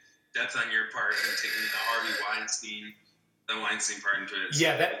good depth on your part, and taking the Weinstein part into it.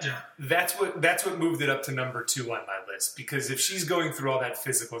 Yeah, that's what moved it up to number 2 on my list, because if she's going through all that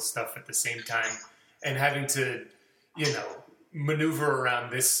physical stuff at the same time and having to, maneuver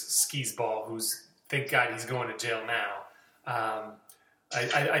around this skis ball who's, thank God he's going to jail now.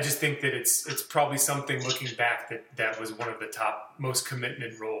 I just think that it's probably something, looking back, that was one of the top most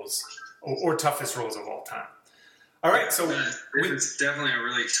commitment roles or toughest roles of all time. All right, so it's definitely a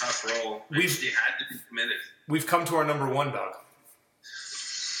really tough role. You had to be committed. We've come to our number 1, dog.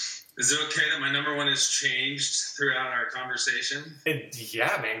 Is it okay that my number 1 has changed throughout our conversation?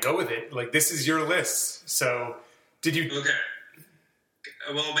 Yeah, man, go with it. This is your list. So, did you? Okay.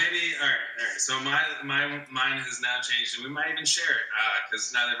 Well, maybe. All right. So mine has now changed, and we might even share it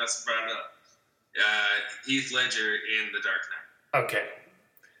because neither of us have brought it up. Heath Ledger in The Dark Knight. Okay.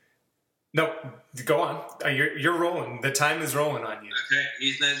 No, go on. You're rolling. The time is rolling on you. Okay,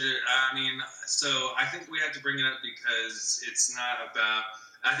 Heath Ledger. So I think we have to bring it up because it's not about.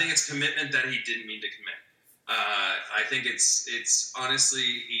 I think it's commitment that he didn't mean to commit. I think it's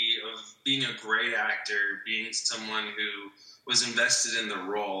honestly of being a great actor, being someone who was invested in the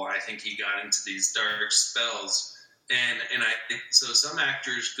role. I think he got into these dark spells, and so some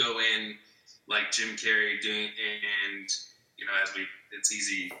actors go in like Jim Carrey doing, and it's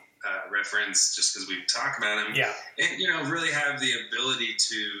easy reference just because we talk about him. Yeah, and really have the ability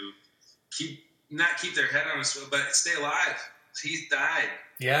to not keep their head on a swivel, but stay alive. He died.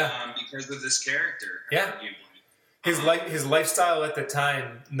 Yeah, because of this character. Yeah. His lifestyle at the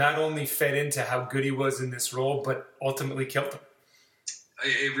time not only fed into how good he was in this role, but ultimately killed him.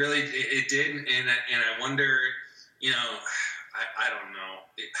 It really did, and I wonder, I don't know.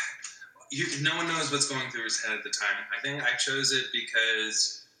 No one knows what's going through his head at the time. I think I chose it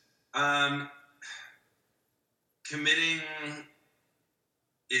because committing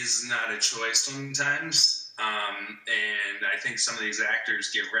is not a choice sometimes. And I think some of these actors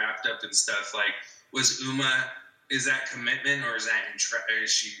get wrapped up in stuff like, was Uma, is that commitment, or is that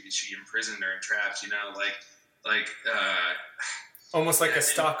is she imprisoned or entrapped? Almost like a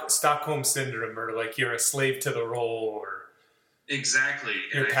Stockholm syndrome, or like you're a slave to the role, or exactly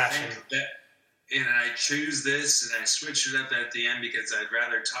your passion. And I choose this, and I switch it up at the end because I'd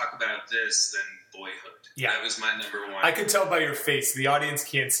rather talk about this than Boyhood. Yeah, that was my number 1. I could tell by your face. The audience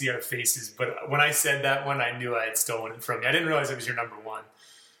can't see our faces, but when I said that one, I knew I had stolen it from you. I didn't realize it was your number 1.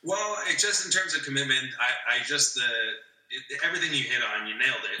 Well, just in terms of commitment, everything you hit on, you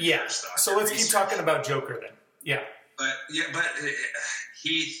nailed it. Yeah. So let's keep talking about Joker then. Yeah. But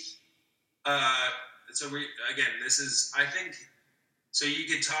Heath. This is, I think. So you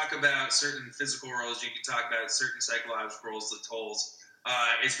could talk about certain physical roles. You could talk about certain psychological roles, the tolls.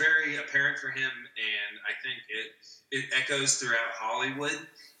 It's very apparent for him, and I think it echoes throughout Hollywood.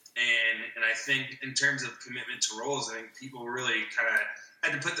 And I think in terms of commitment to roles, I think people really kind of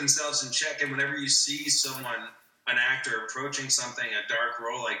had to put themselves in check. And whenever you see an actor approaching something, a dark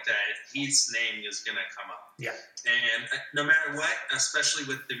role like that, Heath's name is going to come up. Yeah. And no matter what, especially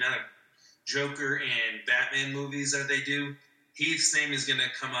with the amount of Joker and Batman movies that they do, Heath's name is going to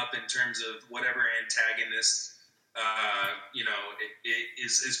come up in terms of whatever antagonist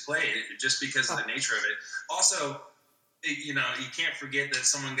is played, just because of the nature of it. Also, you can't forget that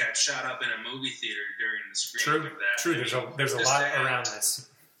someone got shot up in a movie theater during the screening of that. True. There's a lot around this.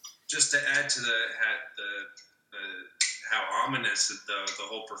 Just to add to the how ominous the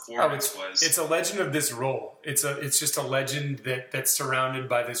whole performance was. It's a legend of this role. It's just a legend that's surrounded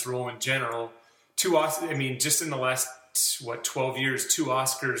by this role in general. Just in the last 12 years, 2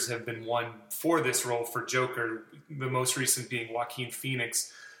 Oscars have been won for this role for Joker, the most recent being Joaquin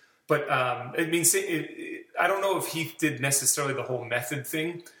Phoenix. But I don't know if Heath did necessarily the whole method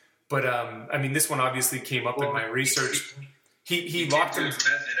thing, But I mean, this one obviously came up in my research. He locked him.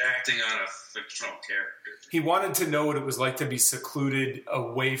 Method acting on a fictional character. He wanted to know what it was like to be secluded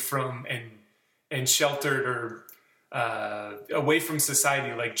away from and sheltered or away from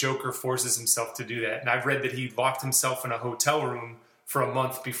society, like Joker forces himself to do that. And I've read that he locked himself in a hotel room for a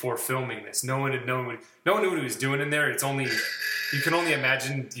month before filming this. No one knew what he was doing in there. It's only, you can only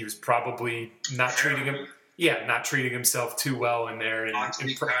imagine he was probably not treating himself too well in there. And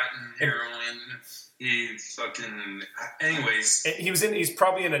heroin. He fucking. Anyways, he's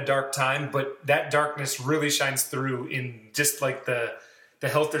probably in a dark time, but that darkness really shines through in just like the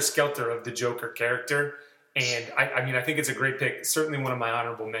helter skelter of the Joker character. And I mean, I think it's a great pick. Certainly one of my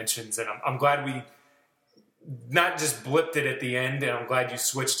honorable mentions, and I'm glad we not just blipped it at the end, and I'm glad you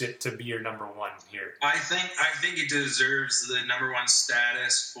switched it to be your number one here. I think it deserves the number one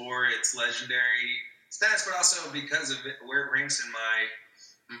status for its legendary status, but also because of where it ranks in my.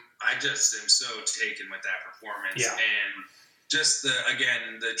 I just am so taken with that performance, and just the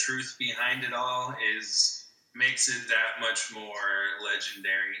truth behind it all makes it that much more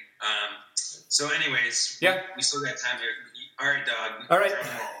legendary. So, anyways, we still got time here. All right, dog. All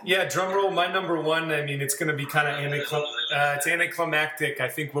right, drum roll. My number one. I mean, it's going to be kind of it's anticlimactic. I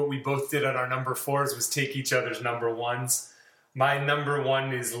think what we both did on our number fours was take each other's number ones. My number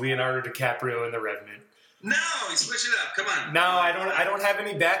one is Leonardo DiCaprio in The Revenant. No, switch it up. Come on. No, I don't have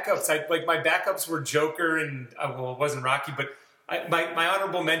any backups. My backups were Joker and it wasn't Rocky, but my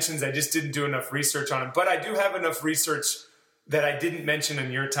honorable mentions, I just didn't do enough research on it. But I do have enough research that I didn't mention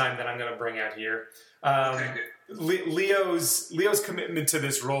in your time that I'm going to bring out here. Okay, good. Leo's commitment to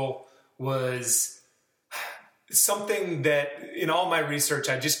this role was something that in all my research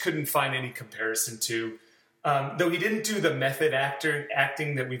I just couldn't find any comparison to. Though he didn't do the method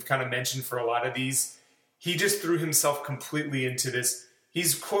acting that we've kind of mentioned for a lot of these. He just threw himself completely into this.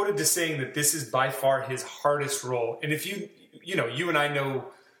 He's quoted to saying that this is by far his hardest role. And if you and I know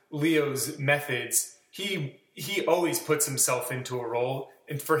Leo's methods, he always puts himself into a role.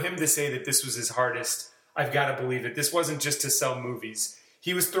 And for him to say that this was his hardest, I've got to believe it. This wasn't just to sell movies.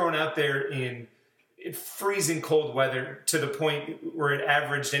 He was thrown out there in freezing cold weather to the point where it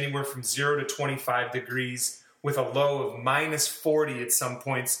averaged anywhere from 0 to 25 degrees. With a low of minus 40 at some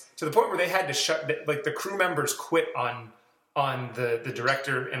points, to the point where they had to the crew members quit on the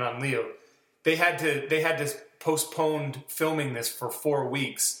director and on Leo. They had to postpone filming this for 4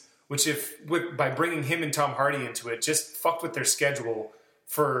 weeks, which by bringing him and Tom Hardy into it, just fucked with their schedule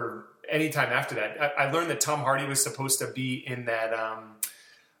for any time after that. I learned that Tom Hardy was supposed to be in that,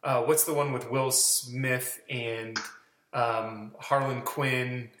 what's the one with Will Smith and Harlan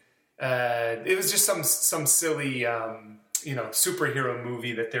Quinn. It was just some silly, superhero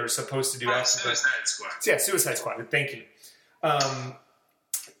movie that they were supposed to do. Suicide Squad. Yeah, Suicide Squad. Thank you.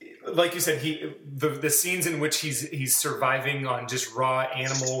 Like you said, the scenes in which he's surviving on just raw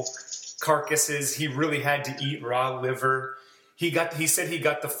animal carcasses. He really had to eat raw liver. He said he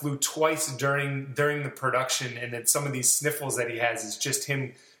got the flu twice during the production, and that some of these sniffles that he has is just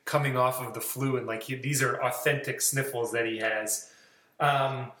him coming off of the flu, and these are authentic sniffles that he has.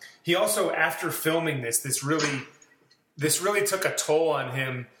 He also, after filming this really took a toll on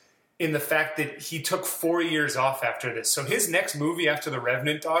him in the fact that he took 4 years off after this. So his next movie after The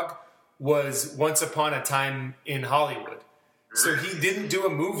Revenant, dog, was Once Upon a Time in Hollywood. So he didn't do a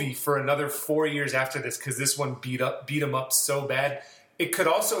movie for another 4 years after this because this one beat him up so bad. It could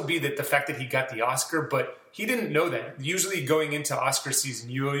also be that the fact that he got the Oscar, but he didn't know that. Usually going into Oscar season,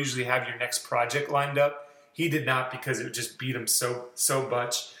 you usually have your next project lined up. He did not, because it just beat him so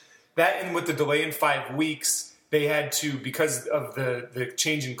much. That, and with the delay in 5 weeks, they had to, because of the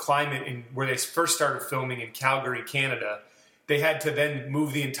change in climate in where they first started filming in Calgary, Canada, they had to then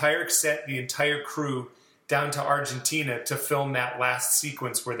move the entire set, the entire crew, down to Argentina to film that last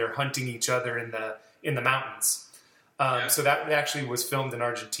sequence where they're hunting each other in the mountains. So that actually was filmed in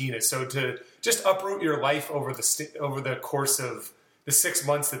Argentina. So to just uproot your life over the course of the 6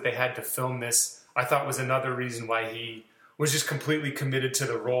 months that they had to film this, I thought was another reason why he was just completely committed to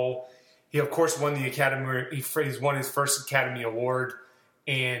the role. He, of course, won the Academy. He's won his first Academy Award,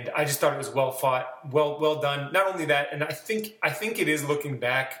 and I just thought it was well fought, well done. Not only that, and I think it is, looking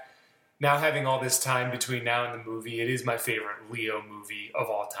back, now having all this time between now and the movie, it is my favorite Leo movie of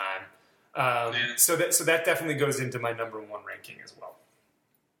all time. So that definitely goes into my number one ranking as well.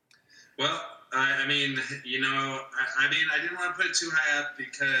 Well, I mean, I didn't want to put it too high up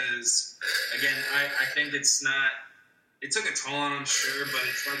because, again, I think it's not. It took a toll on him, sure, but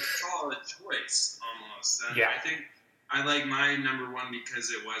it's like a toll of a choice almost. And yeah. I like my number one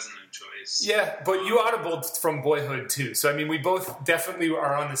because it wasn't a choice. Yeah, but you audibled from Boyhood too, so I mean, we both definitely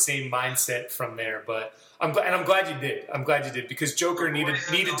are on the same mindset from there. But I'm glad you did. I'm glad you did because Joker needed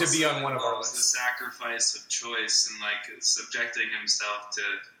to be on one of our lists. The sacrifice of choice and like subjecting himself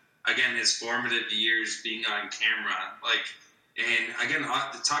to, again, his formative years being on camera, like. And again,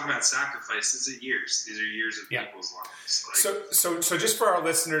 to talk about sacrifice, these are years. These are years of people's lives. Like, so just for our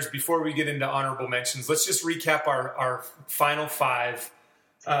listeners, before we get into honorable mentions, let's just recap our final five,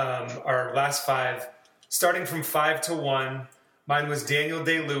 our last five, starting from 5 to 1. Mine was Daniel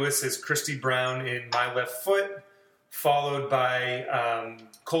Day-Lewis as Christy Brown in My Left Foot, followed by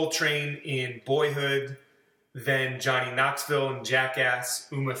Coltrane in Boyhood, then Johnny Knoxville in Jackass,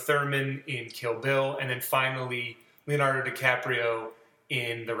 Uma Thurman in Kill Bill, and then finally Leonardo DiCaprio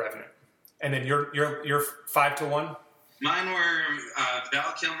in The Revenant. And then you're 5 to 1? Mine were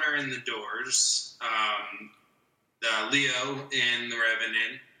Val Kilmer in The Doors, Leo in The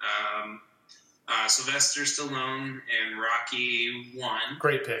Revenant, Sylvester Stallone in Rocky 1.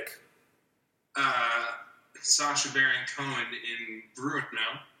 Great pick. Sacha Baron Cohen in Bruno.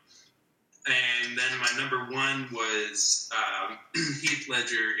 And then my number 1 was Heath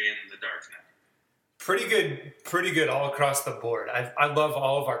Ledger in The Dark Knight. Pretty good all across the board. I love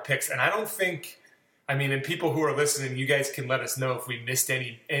all of our picks, and I don't think, I mean, and people who are listening, you guys can let us know if we missed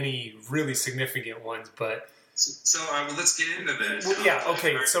any really significant ones. But so let's get into this. Well, yeah,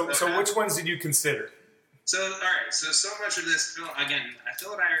 okay. So which ones did you consider? So all right, so much of this film again.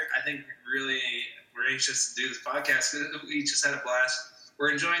 Phil and I think really we're anxious to do this podcast because we just had a blast.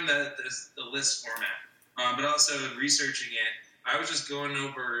 We're enjoying the list format, but also researching it. I was just going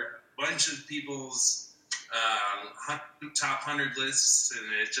over bunch of people's top 100 lists, and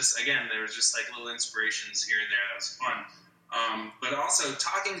it just, again, there was just like little inspirations here and there. That was fun. But also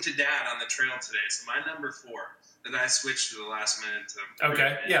talking to Dad on the trail today. So my number 4 that I switched to the last minute to.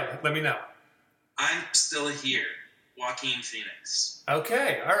 Okay, yeah, let me know. I'm Still Here, Joaquin Phoenix.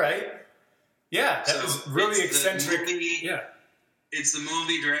 Okay, all right. Yeah, that was really eccentric. It's the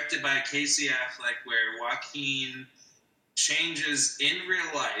movie directed by Casey Affleck where Joaquin changes in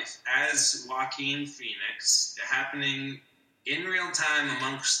real life as Joaquin Phoenix, happening in real time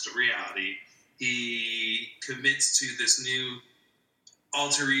amongst reality. He commits to this new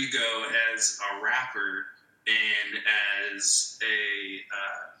alter ego as a rapper and as a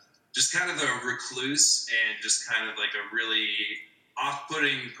just kind of a recluse and just kind of like a really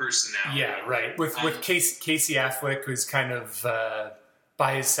off-putting personality. Yeah, right. With Casey Affleck, who's kind of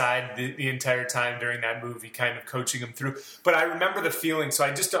by his side the entire time during that movie, kind of coaching him through. But I remember the feeling, so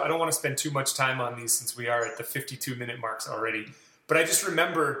I don't want to spend too much time on these since we are at the 52-minute marks already. But I just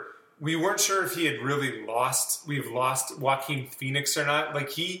remember we weren't sure if we've lost Joaquin Phoenix or not.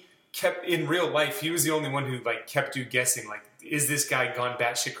 Like, he kept, in real life, he was the only one who, like, kept you guessing, like, is this guy gone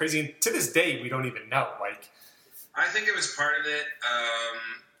batshit crazy? And to this day, we don't even know. Like, I think it was part of it.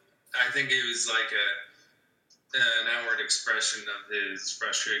 I think it was like an outward expression of his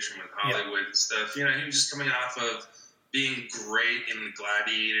frustration with Hollywood and stuff. You know, he was just coming off of being great in The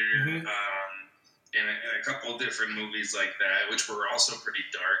Gladiator, and a couple of different movies like that, which were also pretty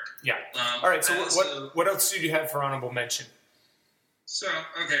dark. Yeah. All right. So what else did you have for honorable mention? So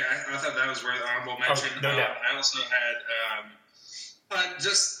okay, I thought that was worth honorable mention. Oh, no doubt. I also had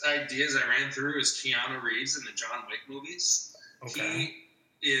just ideas I ran through is Keanu Reeves in the John Wick movies. Okay.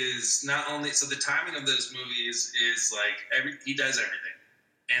 He is not only, so the timing of those movies is like he does everything,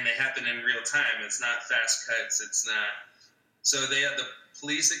 and they happen in real time. It's not fast cuts. It's not. So they have the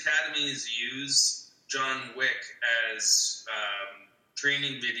police academies use John Wick as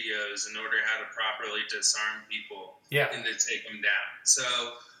training videos in order how to properly disarm people and to take them down. So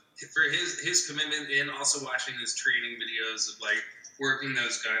for his commitment in also watching his training videos of like working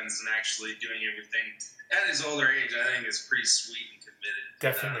those guns and actually doing everything at his older age, I think is pretty sweet and committed.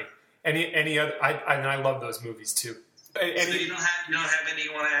 Definitely. Any other? I love those movies too. So you don't have any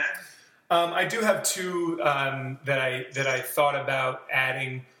you want to add? I do have two that I thought about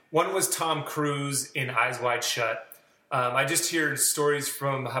adding. One was Tom Cruise in Eyes Wide Shut. I just hear stories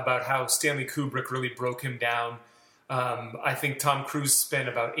about how Stanley Kubrick really broke him down. I think Tom Cruise spent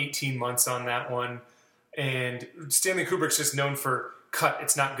about 18 months on that one. And Stanley Kubrick's just known for cut,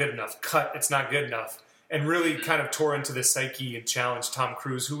 it's not good enough. Cut, it's not good enough. And really kind of tore into the psyche and challenged Tom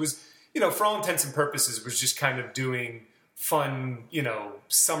Cruise, who was, for all intents and purposes, was just kind of doing fun,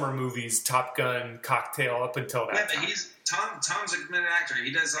 summer movies, Top Gun, Cocktail up until that time. Tom's a committed actor.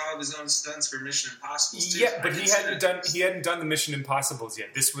 He does all of his own stunts for Mission Impossible too. Yeah, but he hadn't done the Mission Impossibles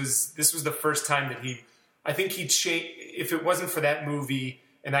yet. This was the first time that I think he changed. If it wasn't for that movie,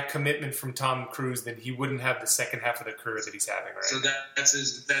 and that commitment from Tom Cruise, then he wouldn't have the second half of the career that he's having right so now. that's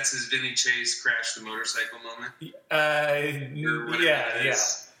his Vinny Chase crash the motorcycle moment? Yeah.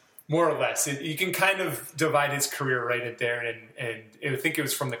 More or less. You can kind of divide his career right at there, and I think it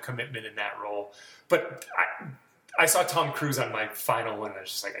was from the commitment in that role. But I saw Tom Cruise on my final one, and I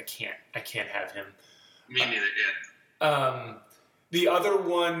was just like, I can't have him. Me neither, yeah. The other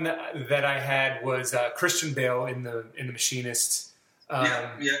one that I had was Christian Bale in the Machinist.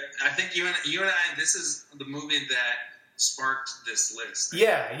 Yeah. I think you and I, this is the movie that sparked this list.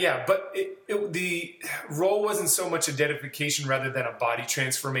 Yeah. But the role wasn't so much a dedication rather than a body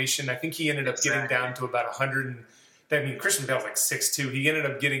transformation. I think he ended up getting down to about 100. I mean, Christian Bale's like 6'2". He ended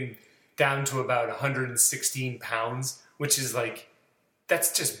up getting down to about 116 pounds, which is like,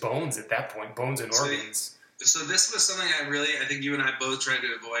 that's just bones at that point, bones and organs. So this was something I think you and I both tried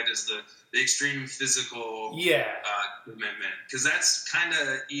to avoid, is the extreme physical commitment, because that's kind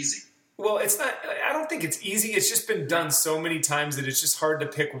of easy. Well, it's not. I don't think it's easy. It's just been done so many times that it's just hard to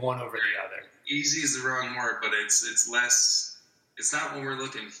pick one over the other. Easy is the wrong word, but it's less. It's not what we're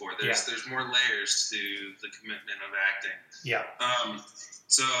looking for. There's more layers to the commitment of acting. Yeah.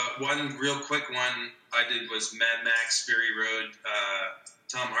 So one real quick one I did was Mad Max Fury Road.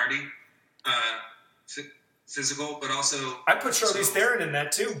 Tom Hardy. Physical, but also I put Charlize Theron in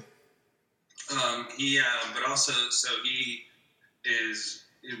that too. But also, he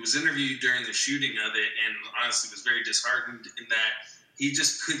was interviewed during the shooting of it, and honestly was very disheartened in that he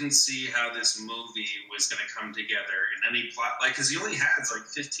just couldn't see how this movie was going to come together in any plot, because he only had like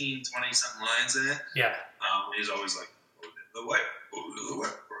 15, 20 something lines in it. Yeah. He's always like, the what?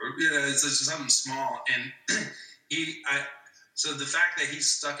 It's just something small, and so the fact that he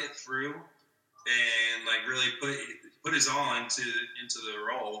stuck it through and like really put his all into the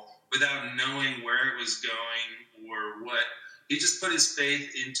role without knowing where it was going or what. He just put his faith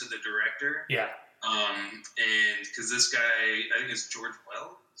into the director. Yeah. And because this guy, I think it's George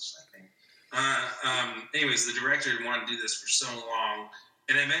Wells, I think. Anyways, the director wanted to do this for so long,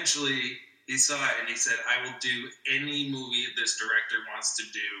 and eventually he saw it and he said, "I will do any movie this director wants to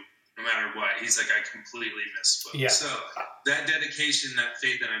do, no matter what." He's like, "I completely misspoke." Yeah. So that dedication, that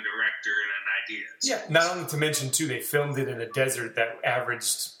faith in a director and an idea. Yeah. Not only to mention too, they filmed it in a desert that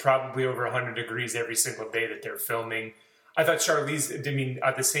averaged probably over 100 degrees every single day that they're filming. I thought Charlize,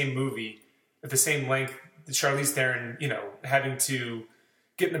 at the same movie, at the same length, Charlize Theron, having to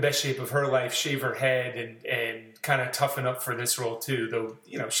get in the best shape of her life, shave her head, and kind of toughen up for this role too. Though,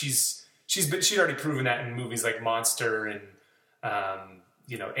 she'd already proven that in movies like Monster and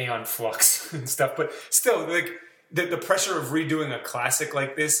Aeon Flux and stuff. But still, like the pressure of redoing a classic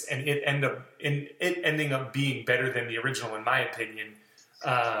like this and it ending up being better than the original, in my opinion,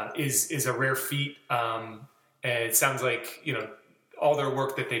 is a rare feat. And it sounds like, all their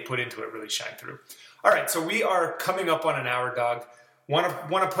work that they put into it really shined through. All right, so we are coming up on an hour, dog. Want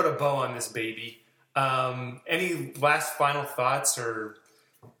to put a bow on this baby. Any last final thoughts or?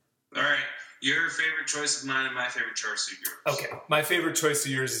 All right, your favorite choice of mine and my favorite choice of yours. Okay, my favorite choice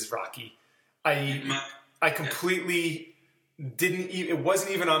of yours is Rocky. I completely didn't. It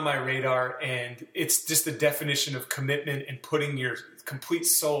wasn't even on my radar, and it's just the definition of commitment and putting your complete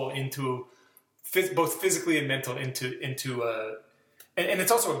soul into. Both physically and mental into and it's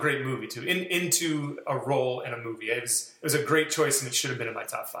also a great movie too, into a role in a movie. It was a great choice, and it should have been in my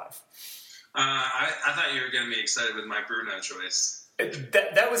top 5. I thought you were going to be excited with my Bruno choice.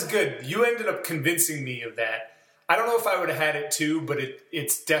 That was good. You ended up convincing me of that. I don't know if I would have had it too, but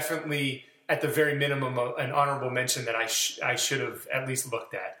it's definitely at the very minimum an honorable mention that I should have at least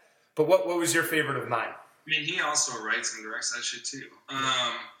looked at. But what was your favorite of mine? I mean, he also writes and directs that shit too.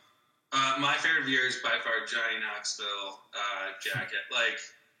 My favorite of yours by far, Johnny Knoxville jacket. Like,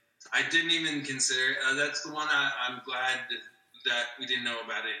 I didn't even consider. That's the one I'm glad that we didn't know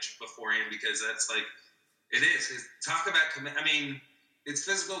about it beforehand, because that's like it is. Talk about commit. I mean, it's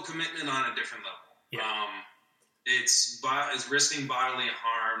physical commitment on a different level. Yeah. It's risking bodily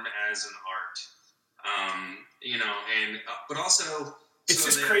harm as an art. But also it's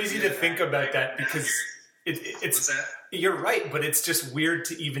just crazy to think about that, because it's. What's that? You're right, but it's just weird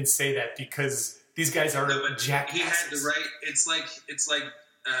to even say that, because these guys are jackasses. He had the right.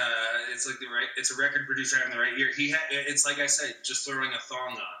 It's a record producer having the right ear. It's like I said, just throwing a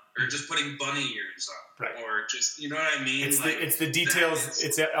thong on, or just putting bunny ears on, right? Or just, you know what I mean? It's the details.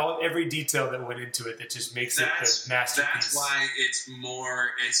 It's every detail that went into it that just makes it the masterpiece. That's why it's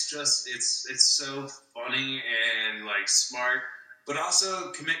more. It's just it's so funny and like smart. But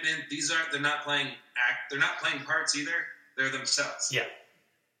also commitment. They're not playing parts either. They're themselves. Yeah.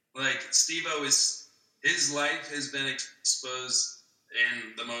 Like Steve-O his life has been exposed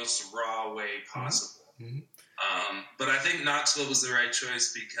in the most raw way possible. Mm-hmm. But I think Knoxville was the right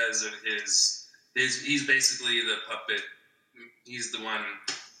choice because of his he's basically the puppet. He's the one,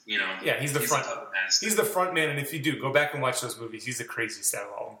 you know. Yeah, he's the front man, and if you do go back and watch those movies, he's the craziest out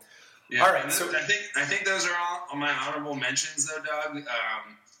of all of them. Yeah, all right, so I think those are all my honorable mentions, though, Doug.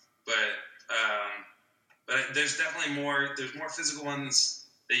 But there's definitely more. There's more physical ones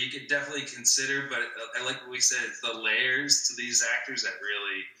that you could definitely consider. But I like what we said. It's the layers to these actors that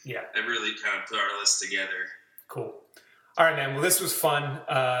really kind of put our list together. Cool. All right, man. Well, this was fun.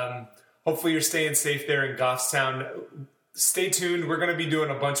 Hopefully, you're staying safe there in Goffstown. Stay tuned. We're going to be doing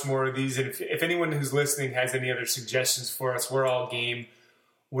a bunch more of these. And if anyone who's listening has any other suggestions for us, we're all game.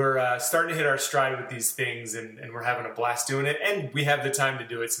 We're starting to hit our stride with these things, and we're having a blast doing it. And we have the time to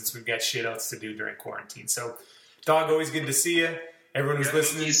do it since we've got shit else to do during quarantine. So, Dog, always good to see you. Everyone who's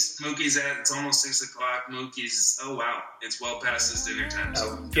listening. Mookie's it's almost 6 o'clock. Mookie's, oh, wow. It's well past his dinner time.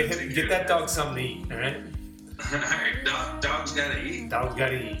 So get that dog something to eat, all right? All right, dog's got to eat. Dog's got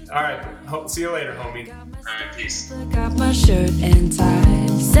to eat. All right, see you later, homie. All right, peace. Took off my shirt and tie,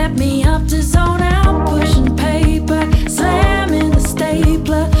 set me up to zone out, pushing paper, slamming the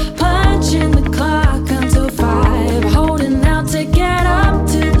stapler.